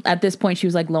she was, at this point, she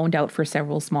was like loaned out for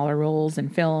several smaller roles in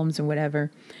films and whatever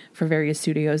for various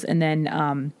studios. And then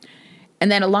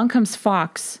along comes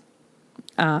Fox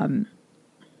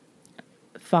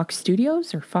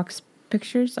Studios or Fox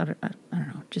Pictures. I don't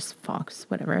know, just Fox,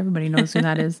 whatever. Everybody knows who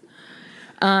that is.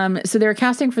 So they were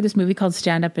casting for this movie called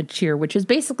Stand Up and Cheer, which is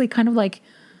basically kind of like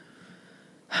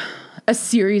a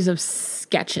series of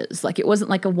sketches. Like it wasn't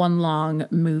like a one long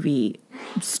movie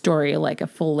story, like a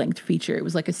full length feature. It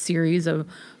was like a series of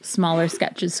smaller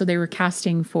sketches. So they were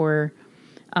casting for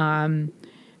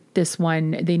this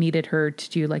one, they needed her to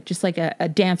do like just like a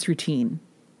dance routine.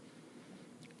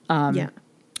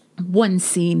 One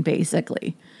scene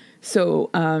basically. So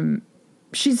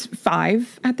she's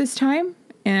 5 at this time,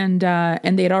 and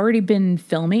they had already been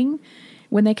filming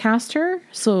when they cast her.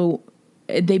 So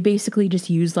they basically just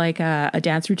used like a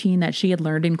dance routine that she had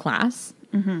learned in class,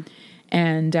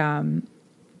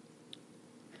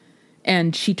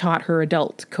 and she taught her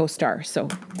adult co-star. So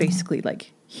basically,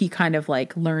 like he kind of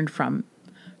like learned from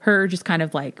her, just kind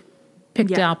of like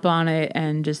picked up on it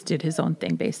and just did his own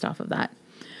thing based off of that.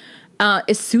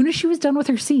 As soon as she was done with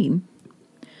her scene,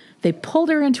 they pulled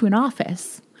her into an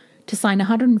office to sign a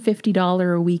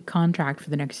 $150 a week contract for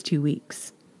the next 2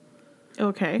 weeks.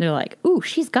 Okay. They're like, ooh,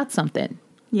 she's got something.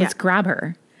 Yeah. Let's grab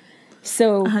her.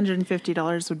 So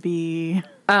 $150 would be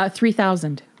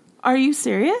 $3,000. Are you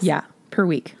serious? Yeah, per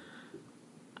week.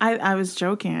 I was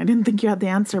joking. I didn't think you had the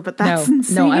answer, but that's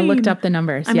insane. No, I looked up the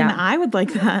numbers. I mean, I would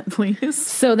like that, please.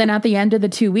 So then at the end of the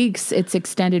 2 weeks, it's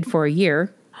extended for a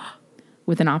year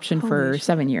with an option for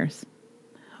 7 years.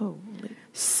 Holy.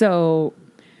 So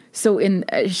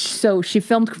she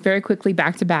filmed very quickly,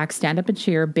 back to back, Stand Up and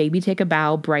Cheer, Baby Take a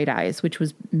Bow, Bright Eyes, which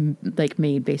was like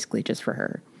made basically just for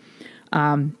her.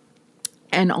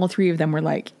 And all 3 of them were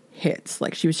like hits.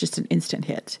 Like she was just an instant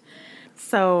hit.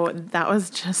 So that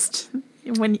was just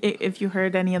if you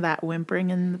heard any of that whimpering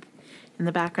in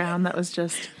the background, that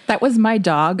was my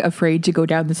dog afraid to go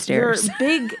down the stairs. Your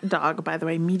big dog, by the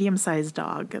way, medium-sized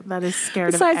dog that is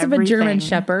scared the size of a German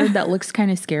Shepherd that looks kind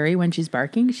of scary when she's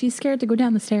barking. She's scared to go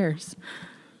down the stairs.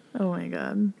 Oh my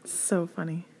God, so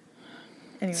funny.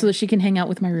 Anyway. So that she can hang out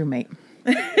with my roommate.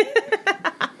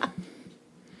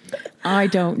 I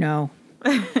don't know.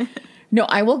 No,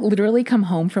 I will literally come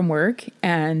home from work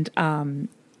and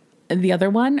the other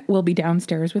one will be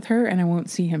downstairs with her, and I won't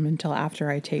see him until after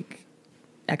I take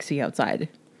Exie outside.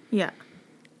 Yeah.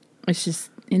 It's just,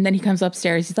 and then he comes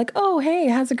upstairs. He's like, oh, hey,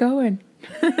 how's it going?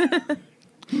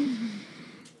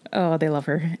 Oh, they love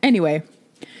her. Anyway,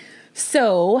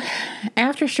 so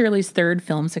after Shirley's 3rd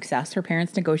film success, her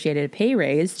parents negotiated a pay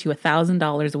raise to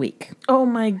 $1,000 a week. Oh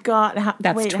my God.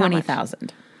 That's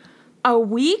 $20,000. A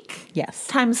week? Yes.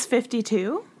 Times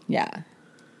 52? Yeah.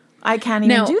 I can't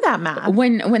even do that math.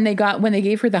 When they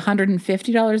gave her the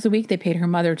 $150 a week, they paid her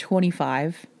mother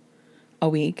 $25 a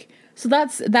week. So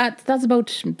that's about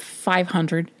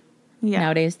 $500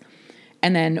 nowadays.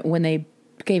 And then when they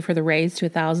gave her the raise to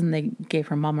 $1,000, they gave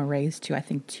her mom a raise to, I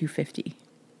think, $250.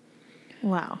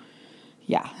 Wow.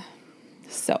 Yeah.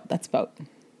 So that's about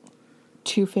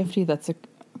 $250. That's a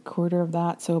quarter of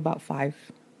that. So about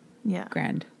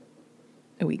 $5,000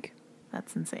 a week.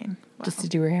 That's insane. Wow. Just to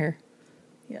do her hair.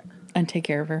 Yeah. And take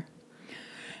care of her.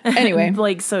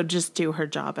 Anyway. So just do her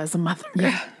job as a mother.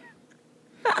 Yeah.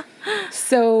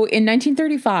 So in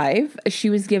 1935, she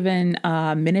was given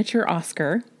a miniature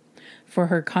Oscar for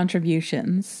her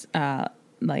contributions.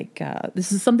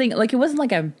 This is something, like, it wasn't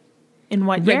like a in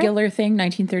what regular thing,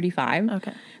 1935.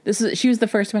 Okay. She was the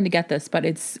first one to get this, but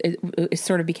it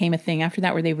sort of became a thing after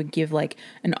that, where they would give like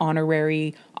an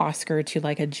honorary Oscar to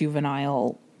like a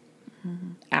juvenile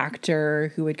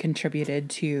actor who had contributed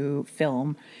to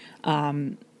film.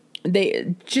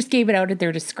 They just gave it out at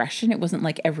their discretion. It wasn't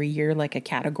like every year, like a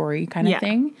category kind of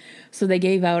thing. So they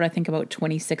gave out, I think, about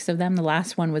 26 of them. The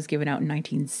last one was given out in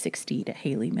 1960 to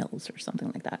Haley Mills or something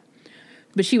like that.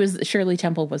 But Shirley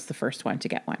Temple was the first one to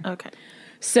get one. Okay.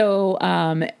 So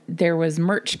there was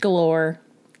merch galore,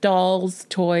 dolls,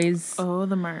 toys. Oh,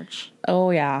 the merch. Oh,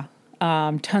 yeah.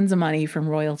 Tons of money from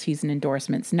royalties and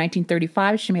endorsements. In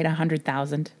 1935, she made $100,000.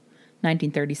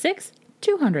 1936,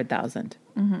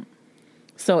 $200,000.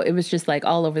 So it was just like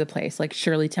all over the place, like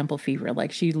Shirley Temple fever.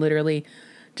 Like she literally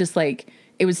just like,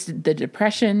 it was the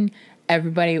Depression.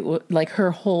 Everybody, like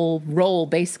her whole role,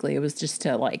 basically, it was just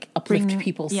to like uplift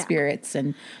people's spirits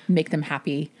and make them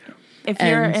happy. If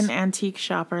you're an antique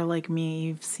shopper like me,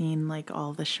 you've seen like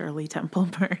all the Shirley Temple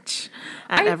merch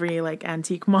at every like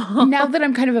antique mall. Now that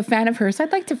I'm kind of a fan of hers,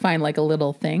 I'd like to find like a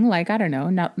little thing. Like, I don't know,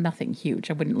 nothing huge.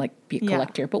 I wouldn't like be a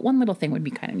collector, but one little thing would be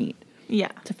kind of neat.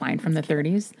 Yeah. To find from the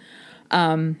 30s.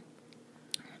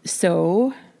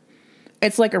 So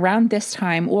it's like around this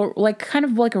time, or like kind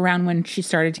of like around when she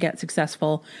started to get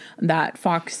successful, that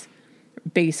Fox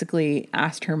basically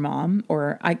asked her mom,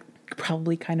 or I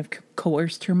probably kind of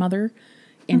coerced her mother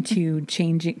into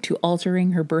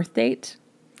altering her birth date.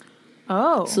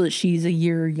 Oh. So that she's a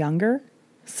year younger.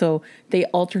 So they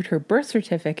altered her birth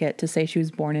certificate to say she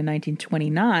was born in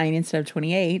 1929 instead of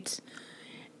 28.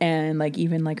 And like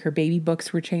even like her baby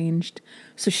books were changed.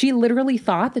 So she literally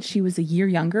thought that she was a year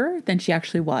younger than she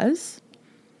actually was,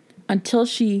 until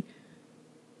she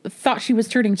thought she was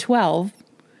turning 12.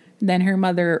 Then her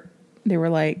mother, they were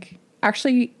like,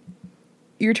 actually,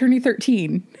 you're turning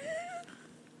 13.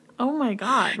 Oh my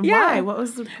God. Yeah. Why? What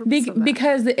was the purpose of that?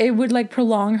 Because it would like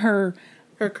prolong her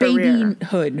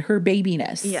babyhood, her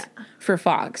babiness. Yeah. For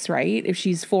Fox, right? If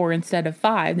she's 4 instead of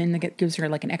 5, then it gives her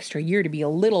like an extra year to be a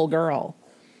little girl.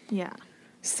 Yeah.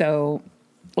 So,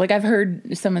 like, I've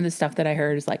heard some of the stuff that I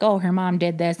heard is like, oh, her mom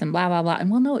did this and blah, blah, blah. And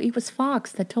well, no, it was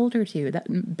Fox that told her to.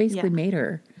 That basically made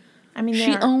her. I mean,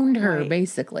 she owned her,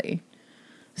 basically.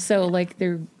 So, like,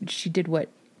 she did what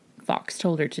Fox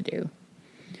told her to do.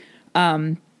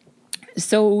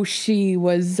 So she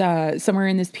was, somewhere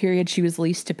in this period, she was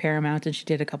leased to Paramount, and she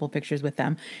did a couple pictures with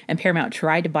them. And Paramount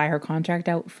tried to buy her contract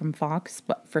out from Fox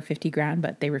but for $50,000,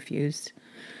 but they refused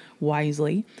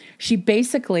wisely. She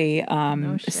basically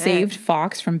saved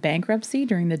Fox from bankruptcy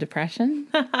during the Depression,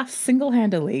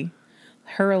 single-handedly,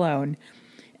 her alone.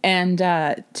 And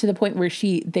to the point where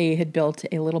they had built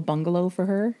a little bungalow for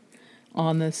her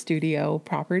on the studio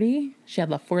property. She had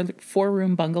a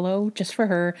four-room bungalow just for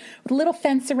her with a little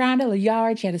fence around it, a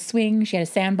yard. She had a swing. She had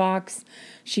a sandbox.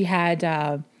 She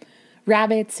had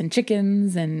rabbits and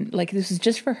chickens, and like this was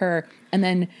just for her. And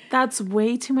then that's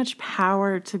way too much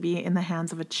power to be in the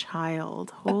hands of a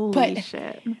child. Holy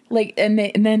shit! Like, and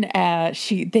then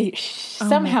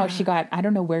somehow she got, I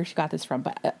don't know where she got this from,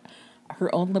 but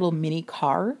her own little mini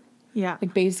car. Yeah.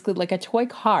 Like basically like a toy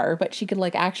car, but she could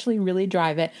like actually really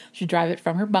drive it. She'd drive it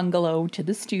from her bungalow to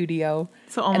the studio.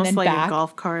 So almost and then like back. A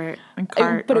golf cart.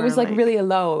 But it was like really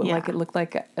low. Yeah. Like it looked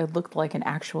like an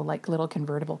actual like little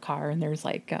convertible car. And there's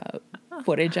like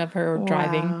footage of her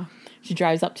driving. She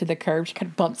drives up to the curb. She kind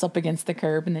of bumps up against the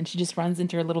curb, and then she just runs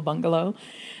into her little bungalow.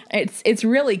 It's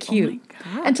really cute. Oh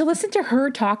my God. And to listen to her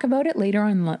talk about it later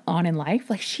on in life,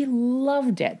 like she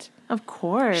loved it. Of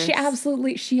course.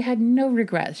 She had no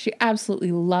regrets. She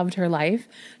absolutely loved her life.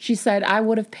 She said, I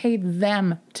would have paid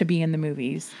them to be in the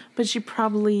movies. But she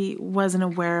probably wasn't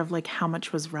aware of like how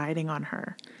much was riding on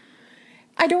her.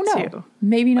 I don't know. Too.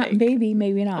 Maybe not. Maybe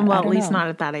not. Well, at least not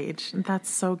at that age. That's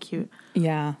so cute.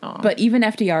 Yeah. Aww. But even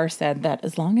FDR said that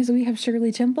as long as we have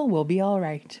Shirley Temple, we'll be all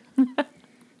right.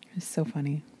 It's so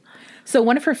funny. So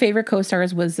one of her favorite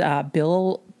co-stars was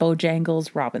Bill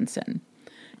Bojangles Robinson,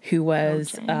 who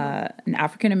was an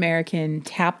African-American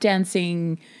tap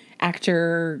dancing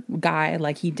actor guy.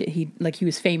 Like he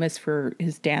was famous for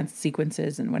his dance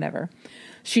sequences and whatever.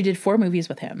 She did 4 movies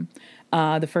with him.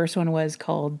 The first one was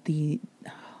called The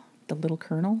Little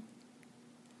Colonel.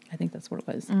 I think that's what it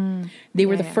was. They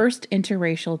were the first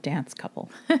interracial dance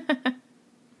couple.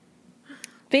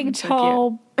 Big,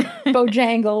 tall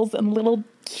Bojangles and little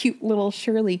cute little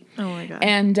Shirley. Oh my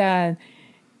God.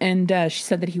 And she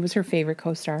said that he was her favorite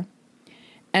co-star.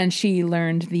 And she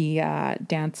learned the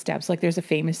dance steps. Like there's a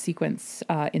famous sequence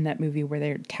in that movie where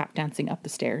they're tap dancing up the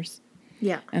stairs.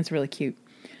 Yeah. And it's really cute.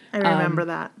 I remember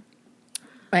that.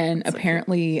 And that's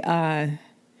apparently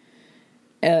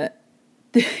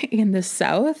in the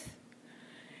South,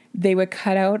 they would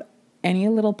cut out any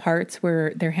little parts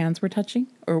where their hands were touching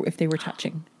or if they were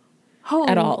touching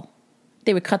at all.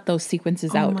 They would cut those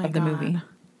sequences out of the movie.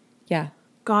 Yeah.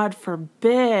 God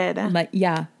forbid. Like,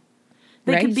 yeah.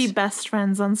 They could be best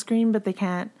friends on screen, but they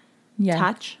can't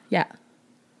touch. Yeah.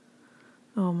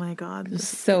 Oh my God.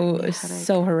 So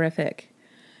horrific.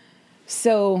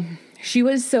 So she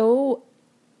was so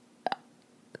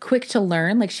quick to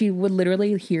learn. Like she would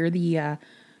literally hear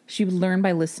she would learn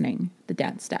by listening the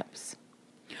dance steps.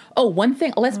 Oh, one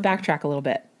thing. Let's backtrack a little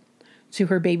bit to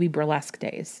her baby burlesque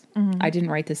days. Mm-hmm. I didn't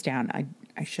write this down.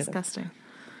 I should have. Disgusting.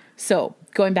 So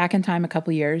going back in time a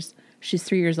couple years, she's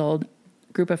 3 years old,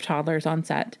 group of toddlers on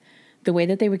set. The way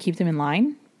that they would keep them in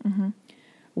line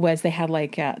was they had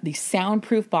like these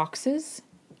soundproof boxes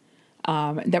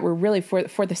that were really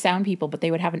for the sound people, but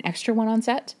they would have an extra one on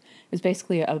set. It was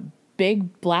basically a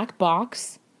big black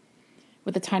box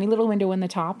with a tiny little window in the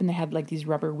top, and they had like these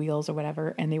rubber wheels or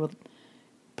whatever, and they would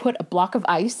put a block of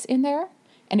ice in there.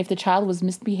 And if the child was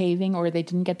misbehaving or they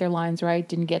didn't get their lines right,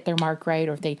 didn't get their mark right,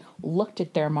 or if they looked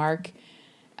at their mark,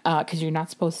 because you're not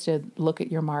supposed to look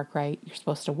at your mark right, you're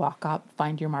supposed to walk up,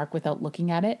 find your mark without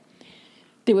looking at it,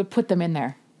 they would put them in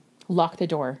there, lock the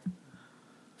door.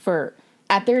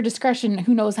 At their discretion,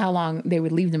 who knows how long they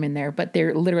would leave them in there, but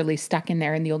they're literally stuck in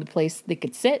there, and the only place they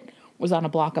could sit was on a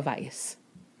block of ice.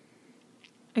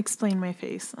 Explain my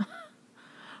face.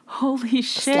 Holy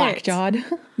shit. Slack-jawed.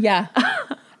 Yeah.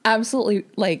 Absolutely,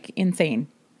 like, insane.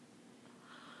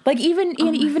 Like,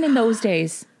 even in those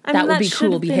days, that would be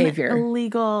cool behavior.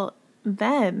 Illegal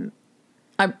then.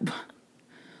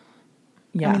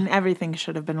 Yeah. I mean, everything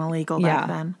should have been illegal back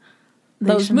then.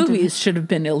 Those movies should have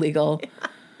been illegal.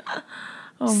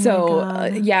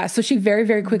 So she very,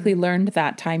 very quickly learned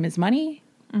that time is money.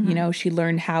 You know, she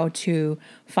learned how to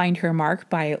find her mark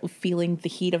by feeling the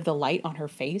heat of the light on her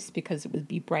face because it would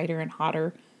be brighter and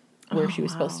hotter where she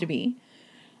was supposed to be.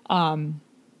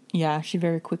 She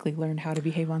very quickly learned how to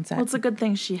behave on set. Well, it's a good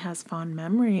thing she has fond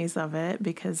memories of it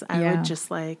because I would just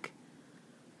like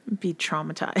be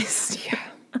traumatized. Yeah.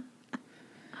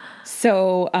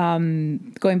 So,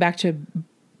 going back to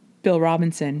Bill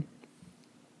Robinson,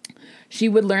 she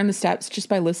would learn the steps just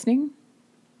by listening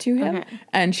to him. Okay.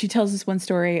 And she tells this one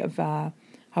story of how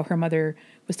her mother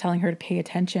was telling her to pay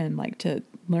attention, like to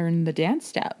learn the dance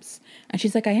steps. And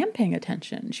she's like, I am paying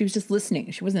attention. She was just listening.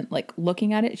 She wasn't like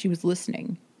looking at it. She was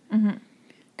listening.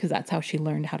 Because that's how she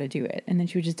learned how to do it. And then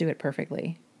she would just do it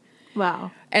perfectly.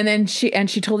 Wow. And then she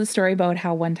told a story about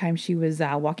how one time she was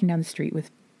walking down the street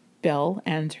with Bill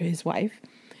and his wife.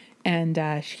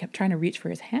 And she kept trying to reach for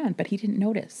his hand, but he didn't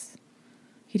notice.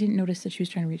 He didn't notice that she was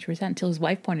trying to reach for his hand until his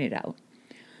wife pointed it out.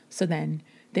 So then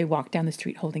they walked down the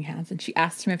street holding hands, and she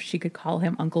asked him if she could call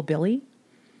him Uncle Billy.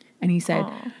 And he said,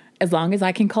 as long as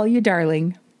I can call you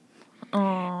darling.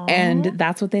 Aww. And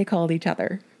that's what they called each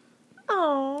other.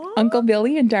 Aww. Uncle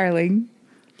Billy and darling.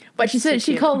 But she said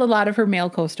she called a lot of her male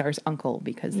co-stars uncle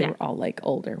because they were all like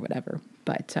old or whatever.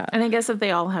 But and I guess if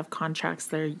they all have contracts,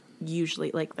 they're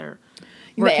usually like they're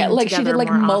working like she did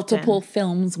like multiple often.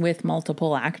 films with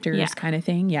multiple actors kind of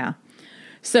thing. Yeah.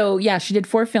 So yeah, she did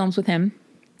 4 films with him.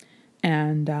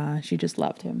 And she just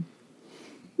loved him.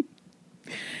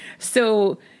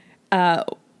 So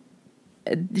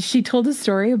she told a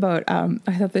story about, I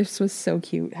thought this was so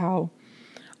cute, how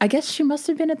I guess she must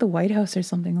have been at the White House or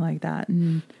something like that.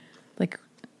 And like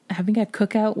having a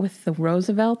cookout with the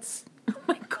Roosevelts. Oh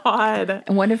my God.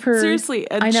 And one of her... Seriously,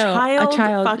 a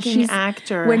child fucking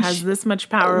actor has this much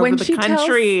power over the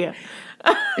country.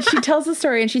 She tells the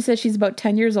story, and she says she's about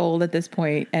 10 years old at this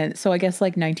point, and so I guess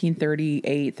like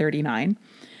 1938, 39,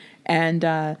 and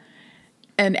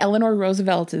Eleanor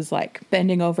Roosevelt is like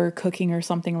bending over cooking or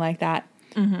something like that,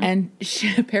 and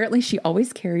she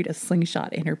always carried a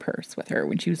slingshot in her purse with her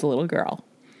when she was a little girl.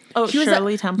 Oh,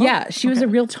 Shirley Temple? Yeah, she was a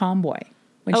real tomboy.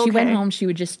 When she went home, she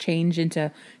would just change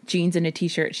into jeans and a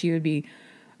t-shirt. She would be,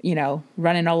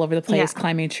 running all over the place,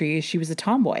 climbing trees. She was a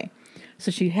tomboy. So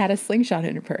she had a slingshot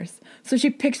in her purse. So she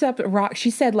picks up a rock.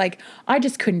 She said, like, I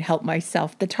just couldn't help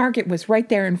myself. The target was right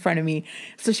there in front of me.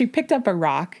 So she picked up a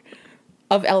rock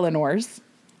of Eleanor's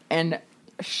and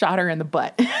shot her in the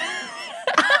butt.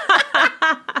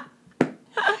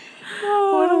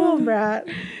 What a little brat.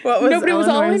 What was but it was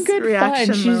all in good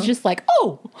reaction, fun. She's just like,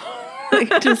 oh,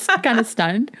 like just kind of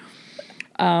stunned.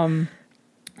 That's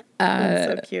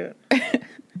so cute.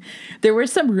 There were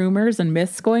some rumors and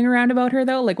myths going around about her,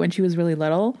 though, like when she was really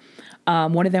little.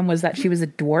 One of them was that she was a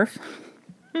dwarf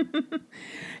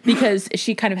because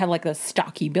she kind of had like a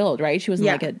stocky build, right? She wasn't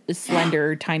like a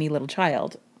slender, tiny little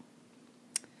child.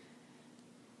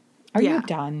 Are you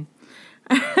done?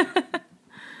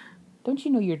 Don't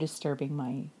you know you're disturbing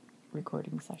my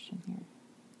recording session here?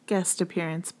 Guest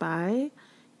appearance by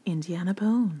Indiana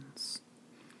Bones.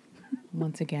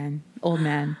 Once again, old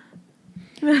man.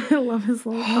 I love his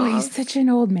little he's such an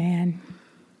old man.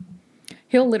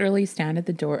 He'll literally stand at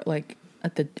the door, like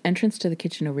at the entrance to the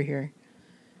kitchen over here,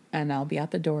 and I'll be at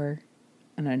the door,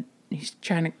 and he's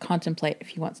trying to contemplate if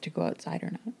he wants to go outside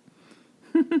or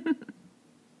not.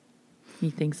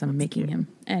 He thinks I'm making him.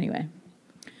 Anyway.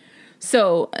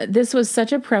 So this was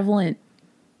such a prevalent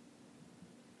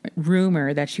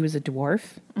rumor that she was a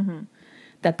dwarf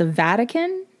that the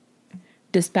Vatican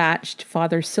dispatched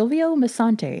Father Silvio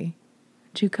Massante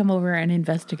to come over and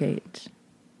investigate.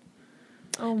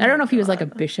 Oh I don't know if he was like a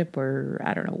bishop or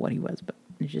I don't know what he was, but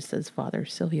it just says Father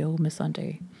Silvio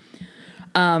Massante.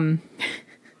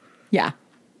 Yeah.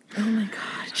 Oh my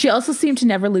God. She also seemed to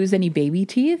never lose any baby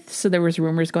teeth. So there was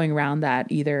rumors going around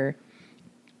that either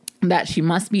that she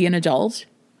must be an adult.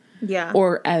 Yeah.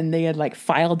 And they had like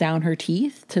filed down her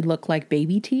teeth to look like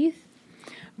baby teeth.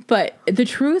 But the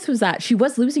truth was that she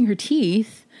was losing her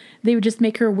teeth. They would just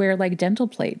make her wear like dental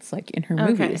plates, like in her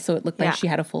movies. So it looked like she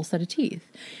had a full set of teeth.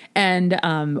 And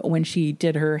when she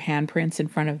did her handprints in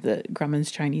front of the Grumman's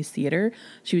Chinese Theater,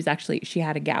 she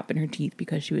had a gap in her teeth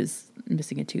because she was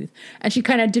missing a tooth. And she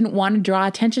kind of didn't want to draw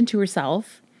attention to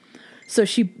herself. So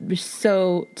she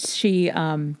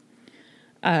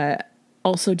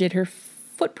also did her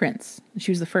footprints.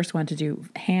 She was the first one to do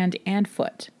hand and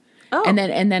foot. Oh. And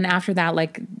then after that,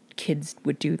 like kids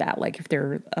would do that. Like if there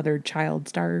are other child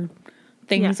star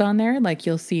things on there, like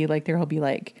you'll see like there'll be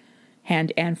like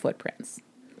hand and footprints.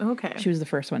 Okay. She was the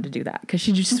first one to do that because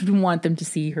she just didn't want them to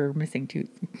see her missing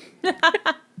tooth.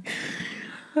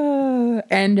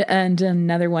 And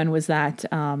another one was that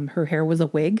her hair was a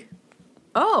wig.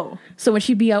 Oh. So when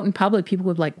she'd be out in public, people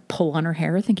would like pull on her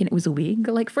hair thinking it was a wig.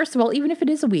 Like, first of all, even if it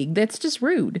is a wig, that's just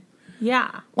rude.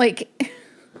 Yeah. Like,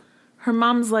 her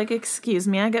mom's like, excuse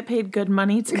me, I get paid good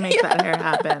money to make that hair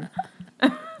happen.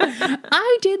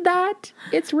 I did that.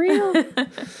 It's real.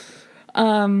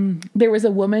 There was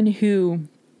a woman who,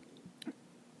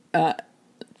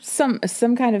 some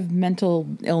kind of mental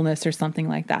illness or something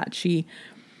like that.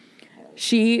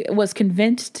 She was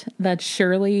convinced that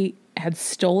Shirley had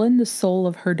stolen the soul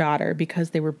of her daughter because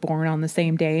they were born on the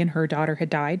same day and her daughter had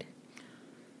died.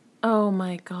 Oh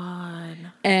my God.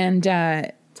 And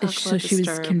so she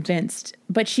was convinced.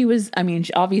 But she was,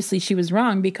 obviously she was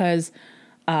wrong because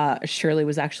Shirley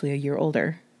was actually a year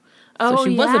older. So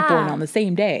she wasn't born on the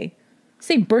same day.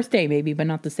 Same birthday maybe, but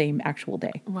not the same actual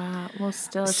day. Wow. Well,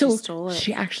 still, so she stole it.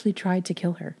 She actually tried to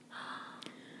kill her.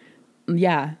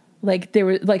 Yeah. Like there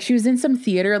were like she was in some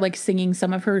theater like singing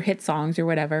some of her hit songs or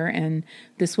whatever, and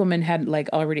this woman had like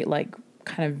already like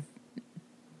kind of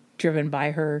driven by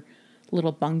her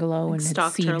little bungalow and had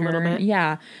seen her a little bit.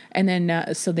 Yeah. And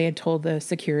then so they had told the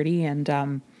security and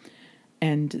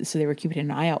so they were keeping an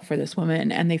eye out for this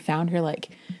woman, and they found her like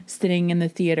sitting in the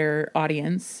theater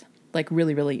audience, like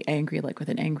really, really angry, like with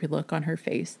an angry look on her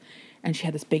face. And she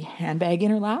had this big handbag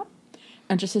in her lap.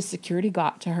 And just as security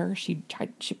got to her, she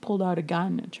pulled out a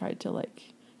gun and tried to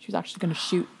she was actually going to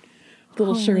shoot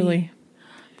little Shirley.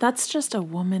 That's just a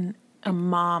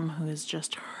mom who is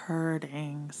just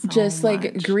hurting so just much.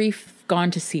 Like grief gone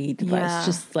to seed. Yeah. But it's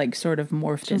just like sort of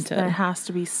morphed into. There has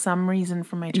to be some reason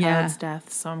for my child's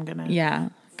death, so I'm gonna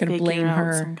blame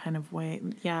her some kind of way.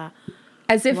 Yeah,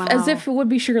 as if it would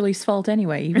be Shirley's fault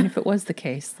anyway, even if it was the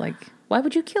case. Like, why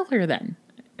would you kill her then?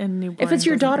 If it's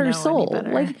your daughter's soul,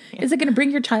 like, is it going to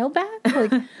bring your child back?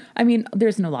 Like,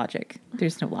 there's no logic.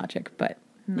 But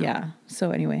yeah. So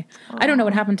anyway, I don't know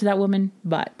what happened to that woman,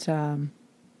 but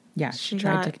she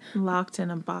tried to locked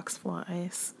in a box full of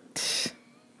ice.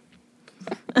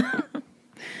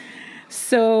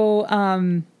 So,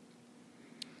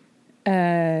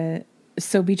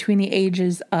 so between the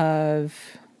ages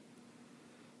of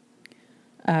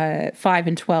 5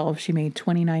 and 12, she made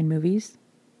 29 movies.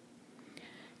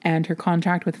 And her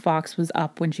contract with Fox was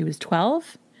up when she was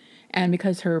 12. And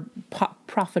because her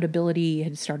profitability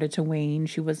had started to wane,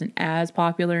 she wasn't as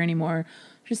popular anymore.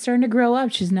 She's starting to grow up.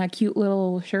 She's not cute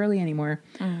little Shirley anymore.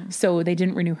 So they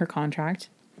didn't renew her contract.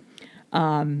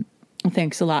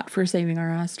 Thanks a lot for saving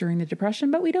our ass during the Depression,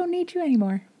 but we don't need you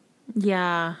anymore.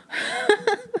 Yeah.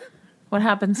 What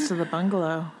happens to the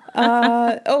bungalow?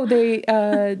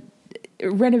 They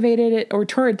renovated it or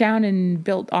tore it down and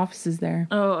built offices there.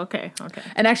 Oh, okay.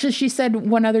 And actually she said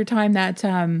one other time that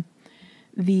what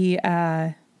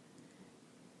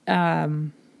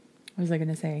was I going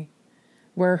to say?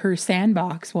 Where her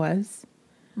sandbox was,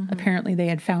 apparently they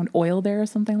had found oil there or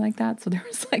something like that. So there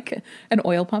was like an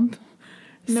oil pump.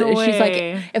 So she's like,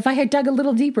 if I had dug a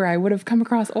little deeper, I would have come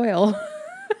across oil.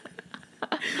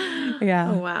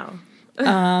 Yeah. Oh, wow.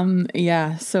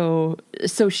 Yeah. So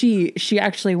she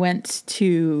actually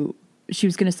she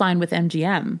was going to sign with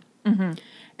MGM. Mm-hmm.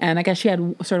 And I guess she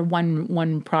had sort of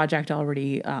one project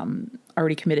already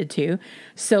committed to.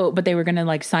 So, but they were going to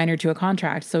like sign her to a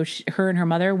contract. So her and her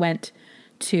mother went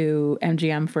to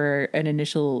MGM for an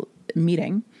initial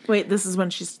meeting. Wait, this is when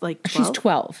she's like 12? She's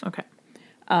 12. Okay.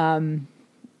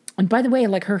 And by the way,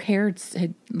 like her hair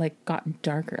had like gotten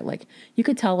darker. Like you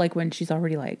could tell like when she's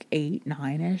already like 8,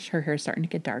 9-ish, her hair's starting to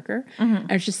get darker. Mm-hmm.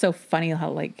 And it's just so funny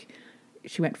how like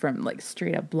she went from like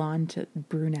straight up blonde to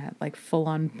brunette, like full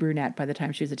on brunette by the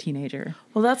time she was a teenager.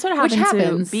 Well, that's what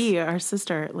happened to B, our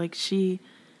sister. Like she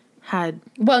had...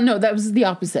 Well, no, that was the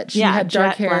opposite. She had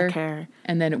dark black hair.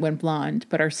 And then it went blonde.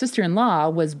 But our sister-in-law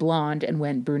was blonde and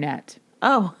went brunette.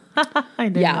 Oh, I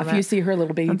didn't know that. If you see her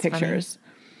little baby pictures.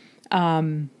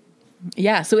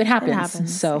 Yeah, so it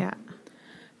happens. So, yeah.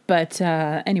 But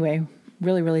anyway,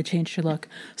 really, really changed her look.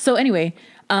 So anyway,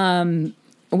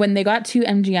 when they got to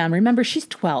MGM, remember she's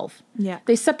 12. Yeah.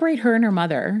 They separate her and her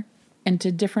mother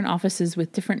into different offices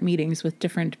with different meetings with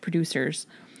different producers.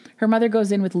 Her mother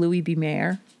goes in with Louis B.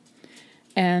 Mayer,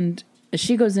 and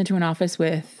she goes into an office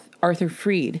with Arthur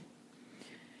Freed.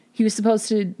 He was supposed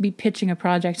to be pitching a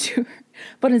project to her,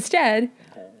 but instead,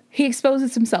 he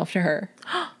exposes himself to her.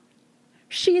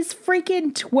 She is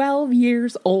freaking 12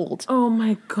 years old. Oh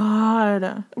my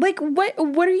God. Like,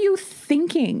 what are you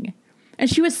thinking? And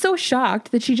she was so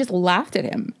shocked that she just laughed at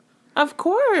him. Of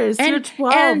course. You're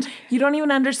 12. And you don't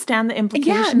even understand the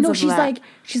implications of that.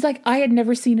 She's like, I had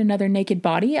never seen another naked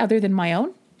body other than my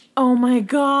own. Oh my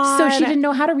God. So she didn't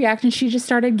know how to react, and she just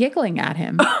started giggling at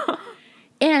him.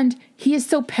 And he is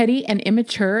so petty and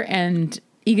immature and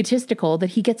egotistical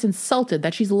that he gets insulted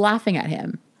that she's laughing at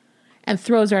him and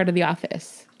throws her out of the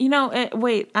office. You know,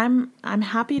 wait, I'm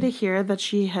happy to hear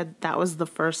that that was the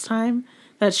first time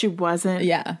that she wasn't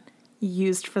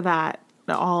used for that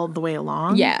all the way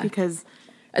along. Yeah. Because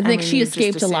I think she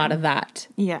escaped a lot of that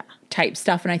type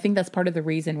stuff. And I think that's part of the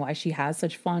reason why she has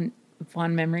such fond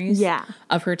memories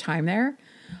of her time there.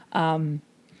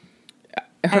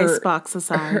 Icebox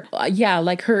aside.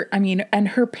 And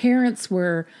her parents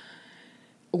were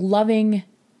loving,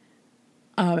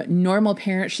 normal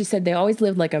parents. She said they always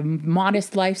lived like a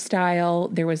modest lifestyle.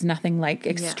 There was nothing like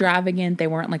extravagant. They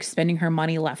weren't like spending her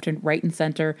money left and right and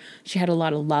center. She had a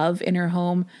lot of love in her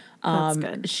home. That's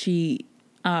good. She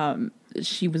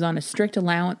was on a strict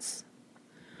allowance.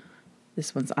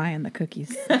 This one's eye on the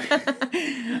cookies.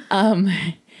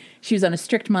 She was on a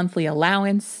strict monthly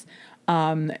allowance.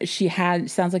 Sounds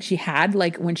like she had,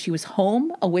 like, when she was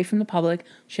home away from the public,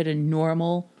 she had a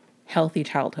normal, healthy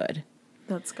childhood.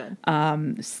 That's good.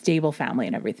 Stable family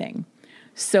and everything.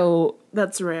 So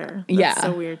that's rare. That's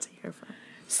so weird to hear from.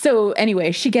 So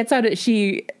anyway, she gets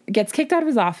kicked out of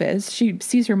his office. She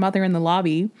sees her mother in the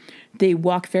lobby. They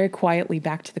walk very quietly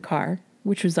back to the car,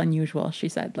 which was unusual. She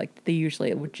said, like, they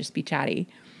usually would just be chatty.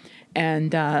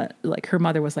 And, like, her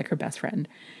mother was like her best friend.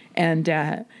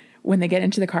 And, when they get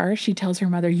into the car, she tells her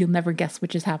mother, "You'll never guess what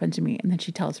just happened to me." And then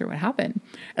she tells her what happened.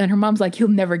 And her mom's like, "You'll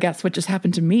never guess what just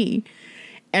happened to me."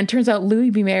 And turns out Louis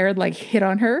B. Mayer, like, hit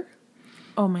on her.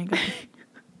 Oh my God.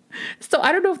 So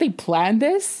I don't know if they planned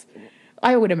this.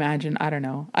 I would imagine. I don't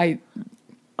know.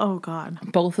 Oh God.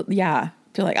 Both. Yeah.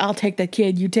 They're like, "I'll take the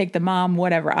kid. You take the mom,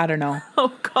 whatever." I don't know.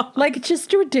 Oh God. Like,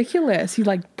 just ridiculous. He,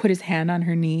 like, put his hand on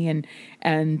her knee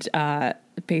and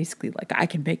basically, like, I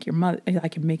can make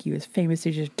you as famous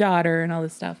as your daughter and all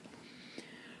this stuff.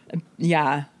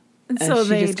 Yeah. So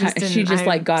she just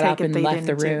like got up and left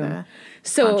the room.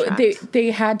 So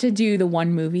they had to do the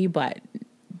one movie, but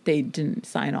they didn't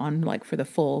sign on, like, for the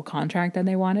full contract that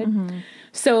they wanted. Mm-hmm.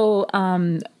 So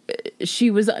she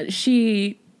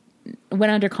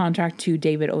went under contract to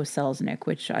David O. Selznick,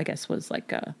 which I guess was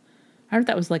like I don't know if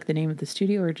that was like the name of the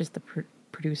studio or just the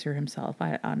producer himself.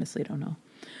 I honestly don't know.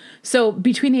 So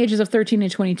between the ages of 13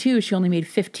 and 22, she only made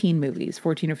 14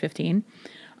 or 15.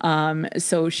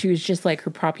 So she was just like, her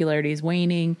popularity is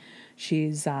waning.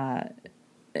 She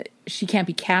can't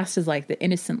be cast as like the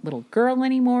innocent little girl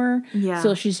anymore. Yeah.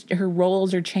 So her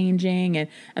roles are changing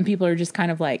and people are just kind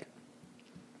of like,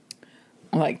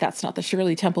 that's not the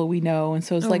Shirley Temple we know. And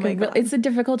so it's it's a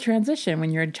difficult transition when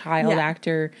you're a child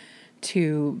actor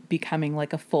to becoming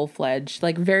like a full-fledged,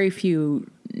 like, very few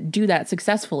do that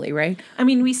successfully, right? I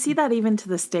mean, we see that even to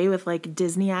this day with like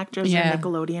Disney actors or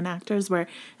Nickelodeon actors, where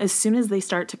as soon as they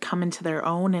start to come into their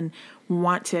own and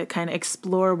want to kind of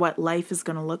explore what life is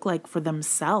going to look like for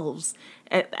themselves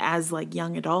as like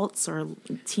young adults or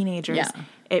teenagers,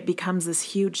 it becomes this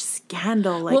huge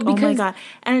scandal. Like, oh my God.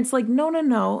 And it's like,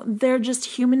 no. They're just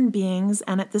human beings.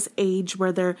 And at this age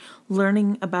where they're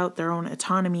learning about their own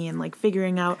autonomy and like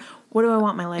figuring out, what do I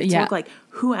want my life to look like?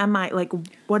 Who am I? Like,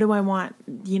 what do I want?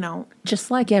 You know,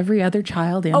 just like every other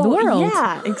child in the world.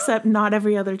 Yeah, except not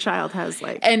every other child has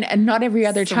like, and not every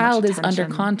other child is under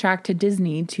contract to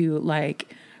Disney to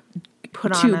like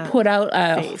put out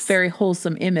a face. Very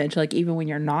wholesome image. Like, even when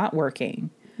you're not working,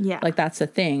 like, that's the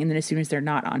thing. And then as soon as they're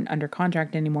not under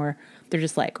contract anymore, they're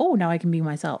just like, oh, now I can be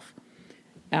myself.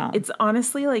 It's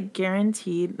honestly like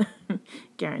guaranteed,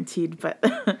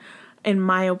 but. In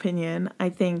my opinion, I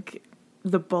think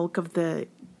the bulk of the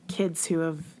kids who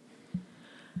have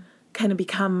kind of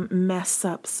become mess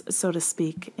ups, so to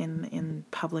speak, in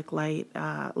public light,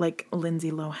 like Lindsay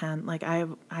Lohan, like I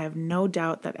have no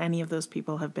doubt that any of those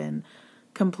people have been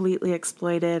completely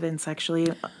exploited and sexually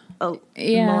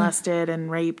molested and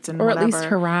raped and or at least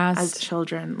harassed as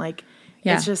children. Like,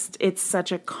 it's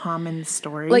such a common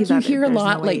story. Like, you hear a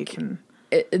lot,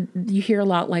 you hear a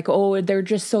lot like, oh, they're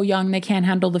just so young, they can't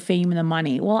handle the fame and the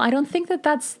money. Well, I don't think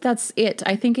that's it.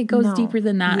 I think it goes deeper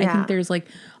than that. I think there's like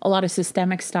a lot of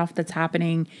systemic stuff that's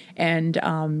happening, and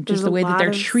just the way that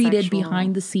they're treated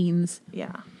behind the scenes.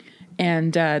 Yeah.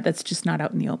 And that's just not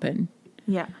out in the open.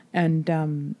 Yeah.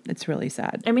 And it's really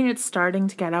sad. I mean, it's starting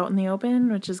to get out in the open,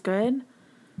 which is good.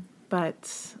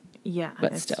 But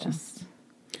it's still.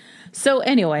 So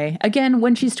anyway, again,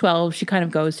 when she's 12, she kind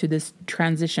of goes through this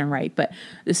transition, right? But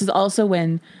this is also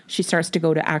when she starts to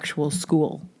go to actual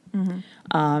school.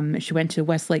 Mm-hmm. She went to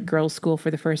Westlake Girls School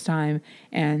for the first time.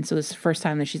 And so this is the first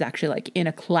time that she's actually like in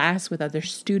a class with other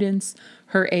students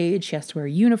her age. She has to wear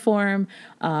a uniform.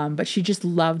 But she just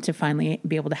loved to finally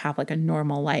be able to have like a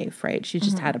normal life, right? She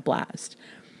just had a blast.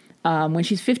 When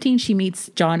she's 15, she meets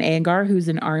John Agar, who's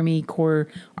an Army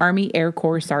Air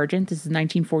Corps sergeant. This is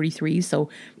 1943, so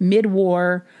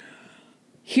mid-war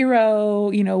hero,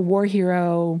 war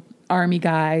hero, Army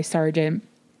guy, sergeant.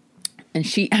 And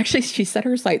she set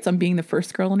her sights on being the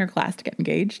first girl in her class to get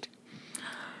engaged,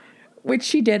 which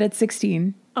she did at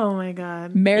 16. Oh my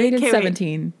God. Married at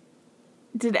 17.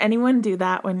 Wait. Did anyone do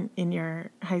that when in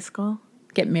your high school?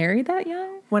 Get married that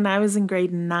young? When I was in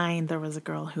grade 9, there was a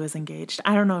girl who was engaged.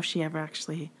 I don't know if she ever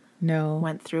actually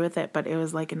went through with it, but it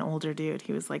was like an older dude.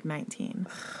 He was like 19.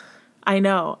 I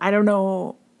know. I don't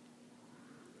know.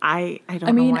 I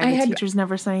don't know why the teachers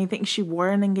never said anything. She wore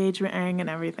an engagement ring and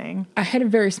everything. I had a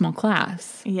very small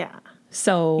class. Yeah.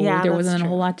 So there wasn't a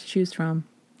whole lot to choose from.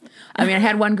 I mean, I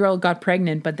had one girl got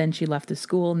pregnant, but then she left the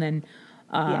school, and then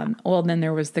then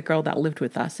there was the girl that lived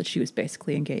with us that she was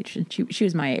basically engaged, and she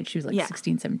was my age. She was like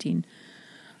 16, 17.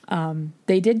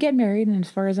 They did get married, and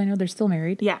as far as I know, they're still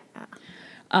married. Yeah.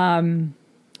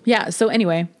 So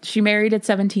anyway, she married at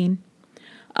 17.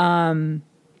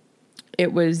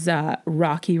 It was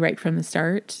rocky right from the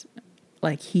start.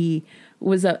 Like, he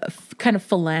was a kind of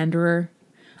philanderer.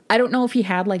 I don't know if he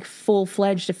had like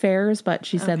full-fledged affairs, but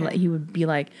she said like, he would be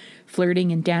like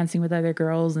flirting and dancing with other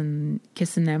girls and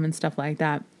kissing them and stuff like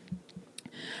that.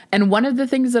 And one of the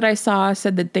things that I saw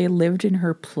said that they lived in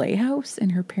her playhouse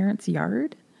in her parents'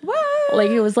 yard. What?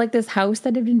 Like, it was like this house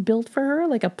that had been built for her,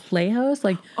 like a playhouse.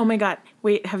 Like, oh my God.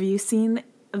 Wait, have you seen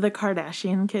the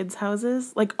Kardashian kids'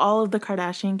 houses? Like, all of the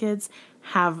Kardashian kids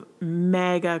have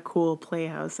mega cool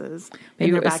playhouses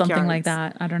in their backyards. Something like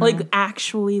that. I don't know. Like,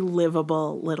 actually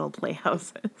livable little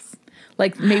playhouses.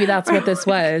 Like, maybe that's what this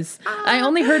was. I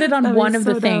only heard it on one of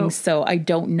the things, so I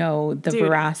don't know the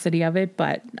veracity of it,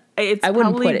 but I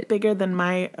wouldn't put it bigger than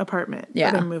my apartment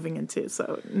that I'm moving into,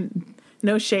 so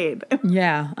no shade.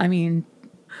 Yeah, I mean,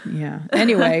 yeah.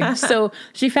 Anyway, so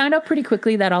she found out pretty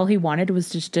quickly that all he wanted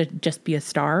was just to be a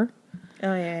star.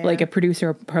 Oh, yeah. Like, a producer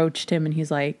approached him and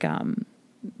he's like,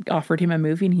 offered him a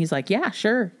movie, and he's like, yeah,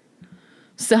 sure.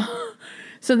 So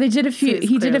they did a few,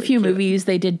 he did a few movies.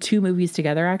 They did 2 movies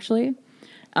together, actually.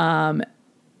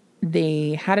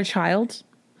 They had a child.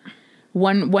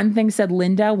 One thing said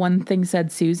Linda, one thing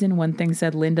said Susan, one thing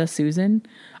said Linda Susan.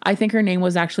 I think her name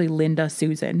was actually Linda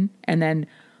Susan. And then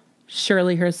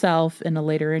Shirley herself in a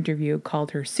later interview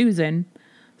called her Susan.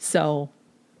 So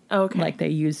like, they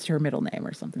used her middle name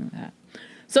or something like that.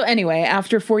 So anyway,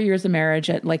 after 4 years of marriage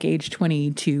at like age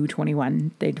 22,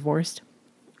 21, they divorced.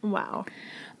 Wow.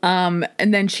 And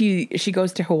then she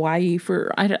goes to Hawaii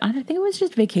for, I think it was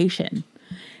just vacation.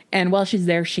 And while she's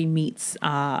there, she meets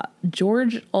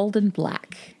George Alden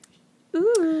Black.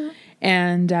 Ooh.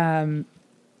 And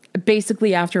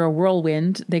basically, after a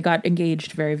whirlwind, they got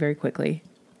engaged very, very quickly.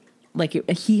 Like,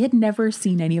 he had never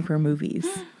seen any of her movies.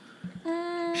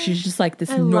 She's just like this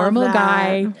normal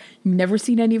guy, never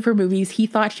seen any of her movies. He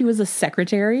thought she was a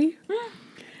secretary.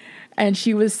 And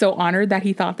she was so honored that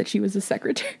he thought that she was a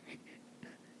secretary.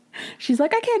 She's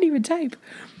like, I can't even type.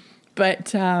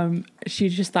 But she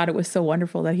just thought it was so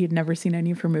wonderful that he had never seen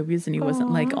any of her movies, and he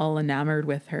wasn't like all enamored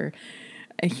with her.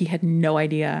 And he had no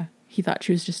idea. He thought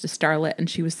she was just a starlet, and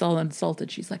she was so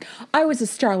insulted. She's like, I was a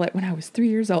starlet when I was 3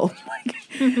 years old. Like,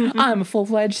 I'm a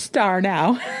full-fledged star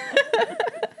now.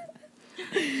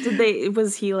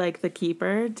 Was he like the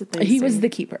keeper? He was the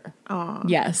keeper. Oh,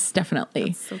 yes, definitely.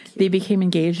 That's so cute. They became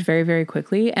engaged very, very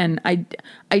quickly, and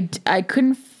I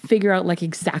couldn't figure out like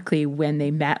exactly when they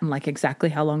met and like exactly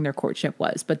how long their courtship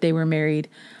was, but they were married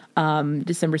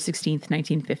December 16th,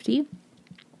 1950.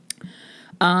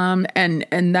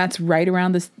 And that's right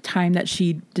around this time that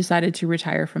she decided to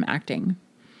retire from acting.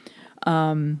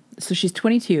 So she's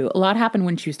 22. A lot happened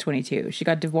when she was 22. She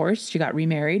got divorced. She got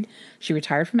remarried. She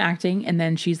retired from acting. And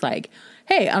then she's like,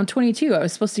 hey, I'm 22. I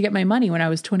was supposed to get my money when I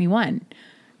was 21.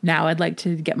 Now I'd like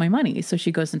to get my money. So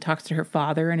she goes and talks to her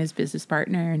father and his business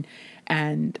partner.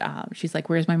 And she's like,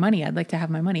 where's my money? I'd like to have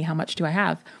my money. How much do I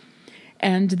have?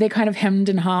 And they kind of hemmed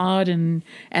and hawed, and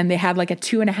they had like a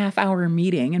 2.5 hour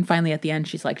meeting. And finally at the end,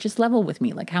 she's like, just level with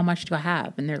me. Like, how much do I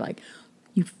have? And they're like,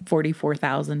 you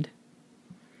 44,000.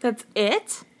 That's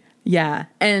it? Yeah.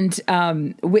 And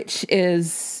which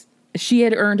is, she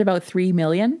had earned about 3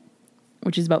 million,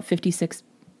 which is about 56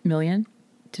 million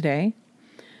today.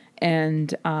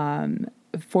 And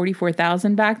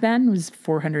 44,000 back then was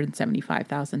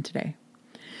 475,000 today,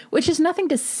 which is nothing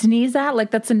to sneeze at. Like,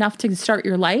 that's enough to start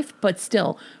your life, but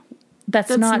still,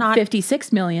 that's not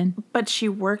 56 million. But she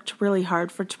worked really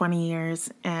hard for 20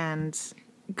 years and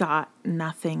got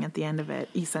nothing at the end of it,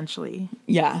 essentially.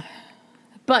 Yeah.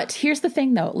 But here's the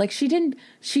thing though, like she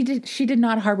did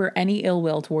not harbor any ill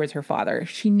will towards her father.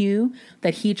 She knew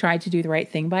that he tried to do the right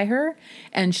thing by her,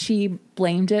 and she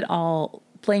blamed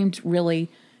really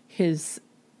his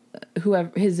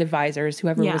advisors,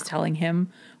 whoever was telling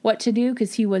him what to do,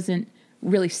 because he wasn't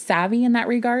really savvy in that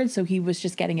regard. So he was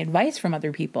just getting advice from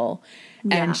other people,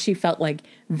 and she felt like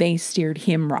they steered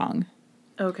him wrong.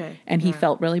 Okay. And he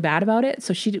felt really bad about it.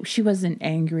 So she wasn't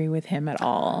angry with him at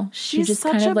all. She's just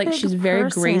such kind of a like, big she's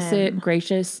very person.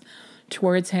 gracious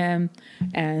towards him.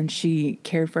 And she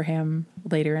cared for him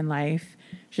later in life.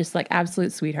 Just like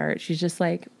absolute sweetheart. She's just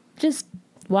like, just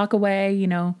walk away, you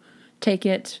know, take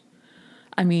it.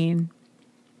 I mean,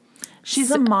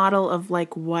 she's a model of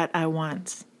like what I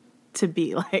want to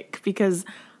be like, because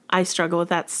I struggle with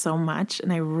that so much,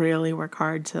 and I really work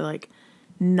hard to like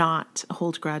not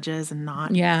hold grudges and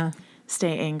not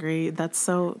stay angry. That's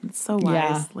so wise.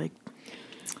 Yeah. Like,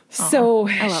 so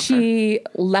she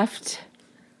left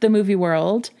the movie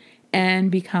world and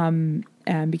became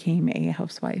a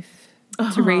housewife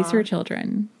to raise her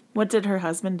children. What did her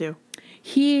husband do?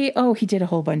 He did a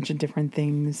whole bunch of different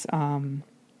things.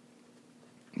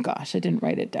 Gosh, I didn't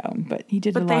write it down, but he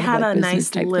did a lot of like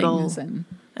business type things.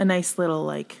 A nice little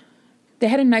like. They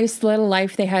had a nice little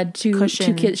life. They had two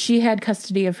kids. She had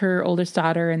custody of her oldest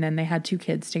daughter, and then they had 2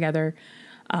 kids together.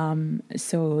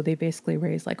 So they basically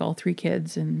raised like all 3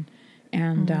 kids, and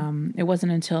it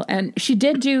wasn't until, and she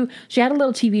had a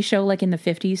little TV show like in the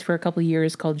 50s for a couple of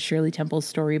years called Shirley Temple's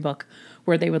Storybook,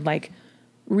 where they would like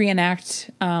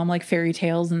reenact like fairy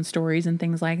tales and stories and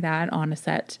things like that on a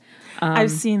set.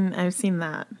 I've seen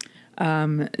that.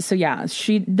 So yeah,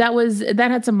 that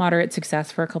had some moderate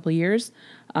success for a couple of years.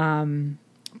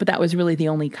 But that was really the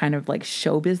only kind of like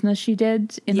show business she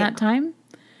did in that time.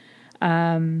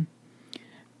 But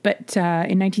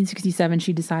in 1967,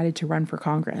 she decided to run for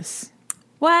Congress.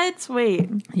 What? Wait.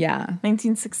 Yeah.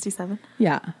 1967?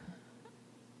 Yeah.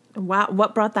 Wow.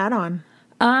 What brought that on?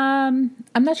 I'm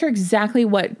not sure exactly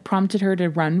what prompted her to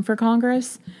run for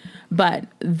Congress, but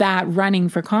that running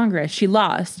for Congress, she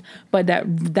lost, but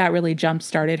that really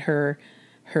jump-started her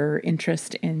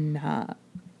interest in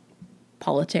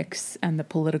politics and the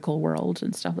political world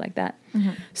and stuff like that.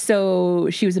 Mm-hmm. So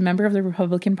she was a member of the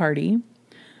Republican Party,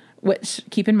 which,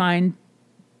 keep in mind,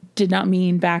 did not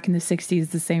mean back in the 60s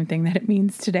the same thing that it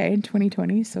means today in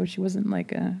 2020. So she wasn't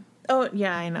like a... Oh,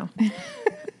 yeah, I know.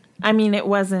 I mean, it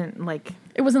wasn't like...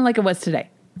 It wasn't like it was today,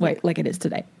 like it is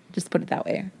today. Just put it that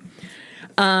way.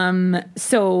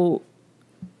 So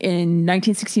in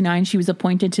 1969, she was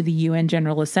appointed to the UN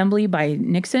General Assembly by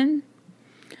Nixon.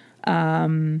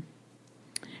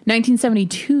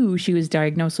 1972, she was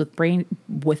diagnosed with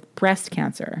breast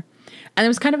cancer. And it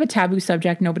was kind of a taboo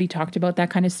subject. Nobody talked about that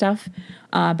kind of stuff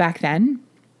back then.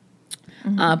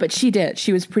 Mm-hmm. But she did.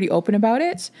 She was pretty open about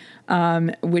it,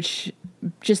 which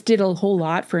just did a whole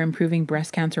lot for improving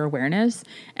breast cancer awareness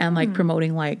and like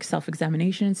promoting like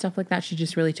self-examination and stuff like that. She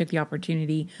just really took the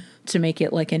opportunity to make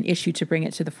it like an issue, to bring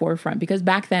it to the forefront, because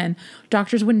back then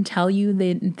doctors wouldn't tell you.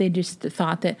 They just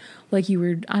thought that like you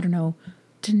were, I don't know,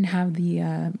 didn't have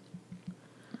the,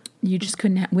 you just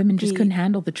couldn't, women just couldn't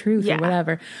handle the truth or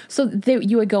whatever. So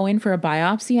you would go in for a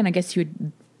biopsy, and I guess you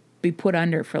would be put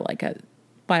under for like a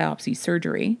biopsy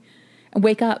surgery and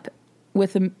wake up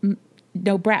with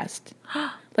no breast.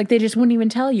 Like they just wouldn't even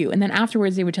tell you. And then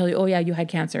afterwards they would tell you, oh yeah, you had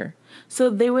cancer. So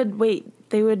they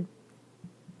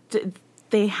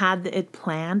had it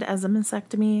planned as a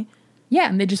mastectomy? Yeah.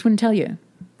 And they just wouldn't tell you.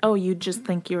 Oh, you just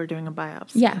think you were doing a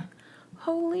biopsy? Yeah.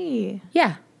 Holy.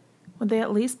 Yeah. Would they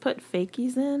at least put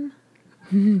fakies in?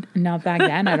 Not back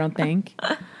then, I don't think.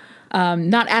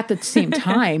 Not at the same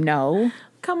time, no.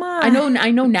 Come on.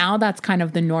 I know now that's kind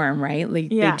of the norm, right? Like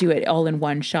they do it all in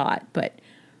one shot, but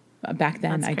back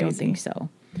then I don't think so.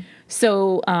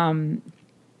 So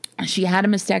she had a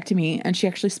mastectomy, and she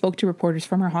actually spoke to reporters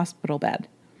from her hospital bed.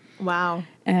 Wow.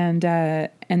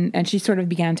 And she sort of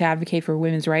began to advocate for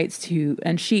women's rights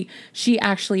and she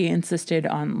actually insisted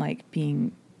on like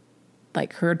being,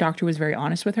 like, her doctor was very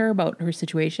honest with her about her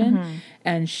situation,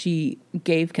 and she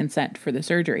gave consent for the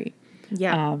surgery.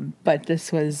 Yeah. But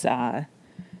this was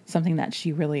something that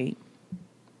she really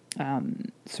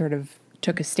sort of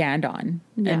took a stand on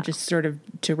and just sort of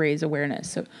to raise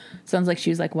awareness. So it sounds like she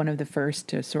was like one of the first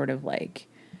to sort of like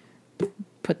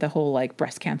put the whole like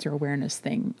breast cancer awareness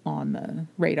thing on the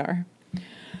radar.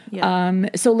 Yeah.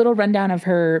 So a little rundown of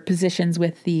her positions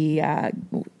with the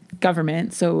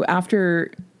government. So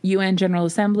after UN General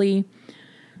Assembly,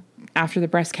 after the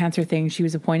breast cancer thing, she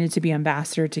was appointed to be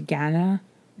ambassador to Ghana.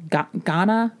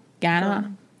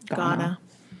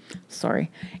 Sorry.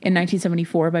 In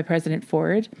 1974 by President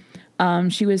Ford.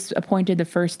 She was appointed the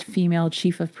first female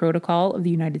chief of protocol of the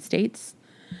United States,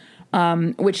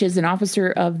 which is an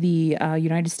officer of the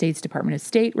United States Department of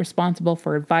State responsible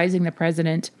for advising the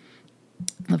president,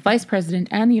 the vice president,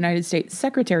 and the United States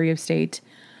Secretary of State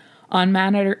on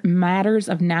matters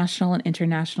of national and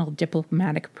international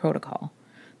diplomatic protocol.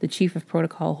 The chief of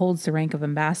protocol holds the rank of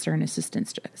ambassador and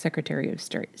assistant secretary of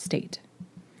state.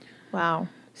 Wow.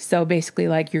 So basically,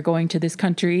 like, you're going to this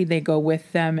country, they go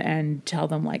with them and tell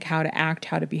them, like, how to act,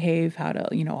 how to behave, how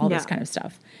to, all this kind of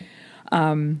stuff.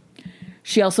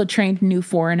 She also trained new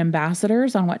foreign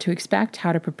ambassadors on what to expect,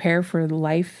 how to prepare for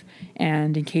life,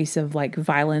 and in case of, like,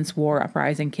 violence, war,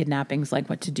 uprising, kidnappings, like,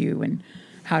 what to do, and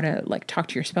how to, like, talk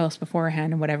to your spouse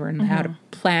beforehand and whatever, and how to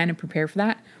plan and prepare for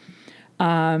that.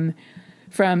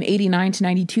 From 89 to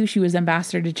 92, she was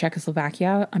ambassador to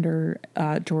Czechoslovakia under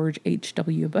George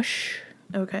H.W. Bush.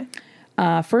 Okay.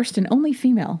 First and only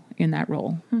female in that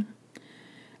role.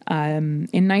 In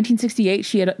 1968,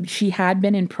 she had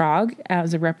been in Prague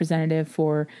as a representative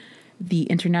for the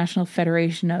International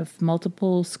Federation of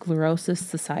Multiple Sclerosis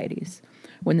Societies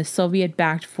when the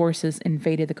Soviet-backed forces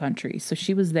invaded the country. So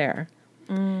she was there.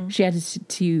 She had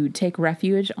to take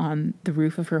refuge on the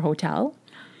roof of her hotel.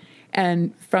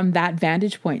 And from that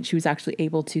vantage point, she was actually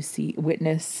able to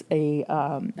witness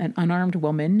an unarmed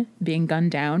woman being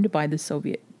gunned down by the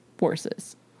Soviet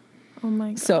forces. Oh my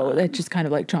God. So that just kind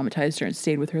of like traumatized her and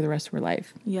stayed with her the rest of her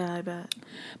life. Yeah, I bet.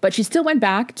 But she still went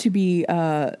back to be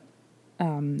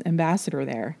ambassador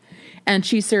there. And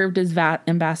she served as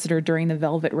ambassador during the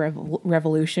Velvet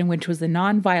Revolution, which was a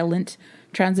non-violent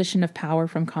transition of power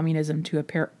from communism to a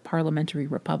parliamentary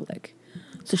republic.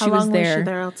 So How she was long there. Was she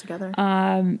there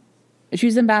altogether? She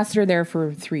was ambassador there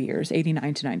for 3 years,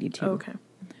 89 to 92. Okay.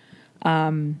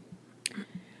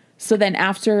 So then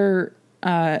after,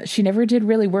 she never did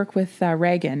really work with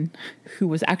Reagan, who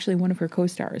was actually one of her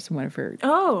co-stars in one of her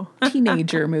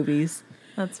teenager movies.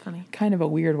 That's funny. Kind of a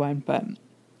weird one, but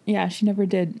yeah, she never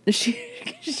did.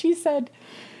 She said,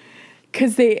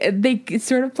 because they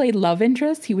sort of played love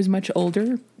interest. He was much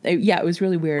older. Yeah, it was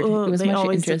really weird. Ugh, it was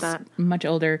much much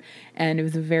older, and it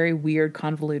was a very weird,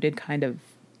 convoluted kind of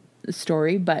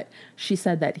story. But she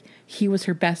said that he was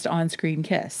her best on-screen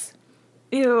kiss.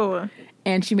 Ew.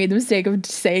 And she made the mistake of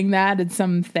saying that at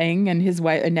something, and his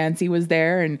wife Nancy was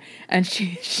there, and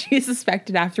she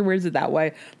suspected afterwards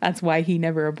that's why he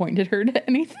never appointed her to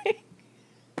anything.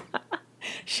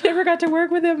 She never got to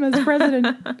work with him as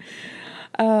president.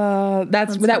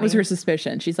 That was her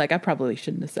suspicion. She's like, I probably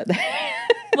shouldn't have said that.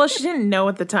 Well, she didn't know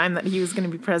at the time that he was going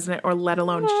to be president, or let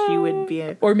alone she would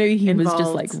be. Or maybe he was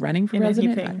just like running for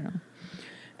president. I don't know.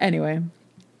 Anyway,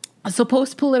 so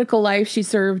post-political life, she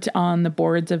served on the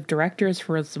boards of directors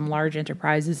for some large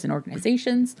enterprises and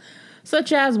organizations,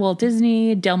 such as Walt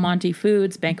Disney, Del Monte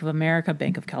Foods, Bank of America,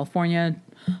 Bank of California,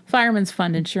 Fireman's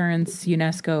Fund Insurance,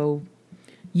 UNESCO,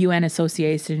 UN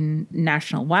Association,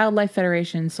 National Wildlife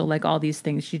Federation. So like all these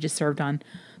things, she just served on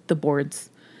the boards.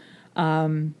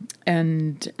 And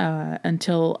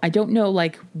until, I don't know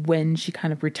like when she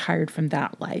kind of retired from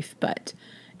that life, but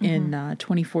in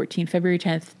 2014, February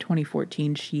 10th,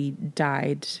 2014, she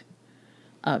died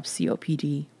of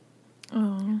COPD.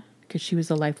 Oh. Because she was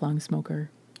a lifelong smoker.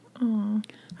 Oh.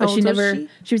 But she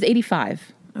was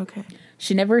 85. Okay.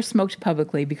 She never smoked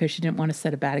publicly because she didn't want to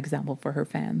set a bad example for her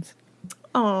fans.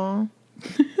 Oh.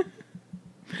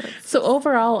 So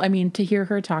overall, I mean, to hear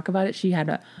her talk about it, she had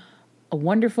a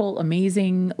wonderful,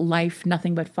 amazing life,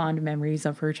 nothing but fond memories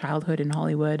of her childhood in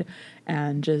Hollywood,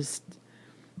 and just,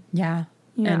 yeah.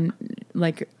 And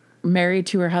like married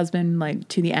to her husband, like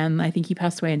to the end. I think he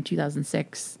passed away in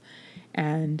 2006.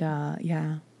 And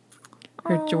her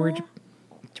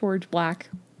George Black.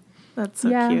 That's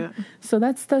so cute. So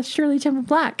that's the Shirley Temple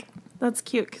Black. That's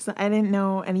cute because I didn't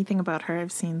know anything about her.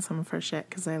 I've seen some of her shit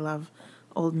because I love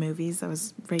old movies. I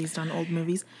was raised on old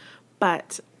movies,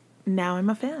 but now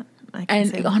I'm a fan.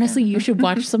 And honestly, you should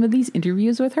watch some of these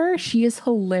interviews with her. She is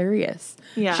hilarious.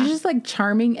 Yeah. She's just like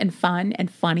charming and fun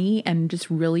and funny and just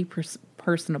really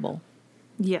personable.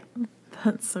 Yeah.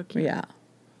 That's so cute. Yeah.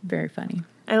 Very funny.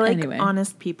 I like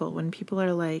honest people. When people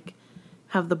are like,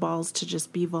 have the balls to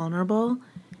just be vulnerable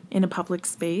in a public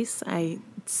space, I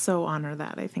so honor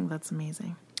that. I think that's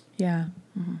amazing. Yeah.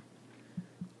 Mm-hmm.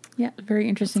 Yeah. Very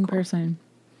interesting person.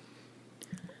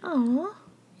 Oh.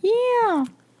 Yeah.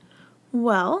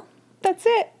 Well, that's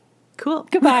it. Cool.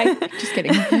 Goodbye. Just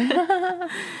kidding.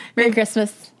 Merry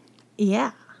Christmas.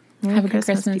 Yeah. Have a good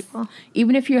Christmas. People.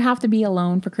 Even if you have to be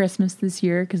alone for Christmas this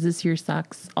year, because this year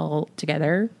sucks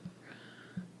altogether,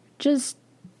 just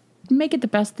make it the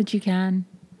best that you can.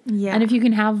 Yeah. And if you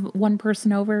can have one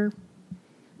person over,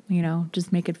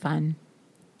 just make it fun.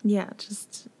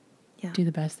 just do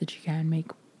the best that you can.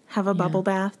 Have a bubble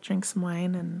bath, drink some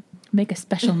wine, and make a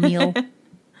special meal.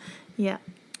 Yeah.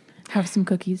 Have some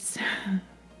cookies.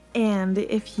 And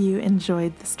if you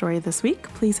enjoyed the story this week,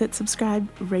 please hit subscribe,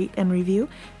 rate, and review.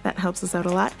 That helps us out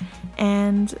a lot.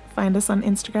 And find us on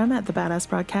Instagram at The Badass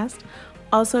Broadcast.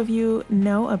 Also, if you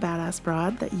know a badass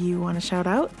broad that you want to shout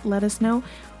out, let us know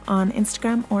on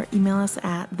Instagram or email us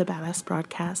at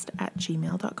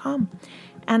thebadassbroadcast@gmail.com.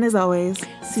 And as always,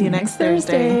 see you next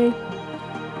Thursday.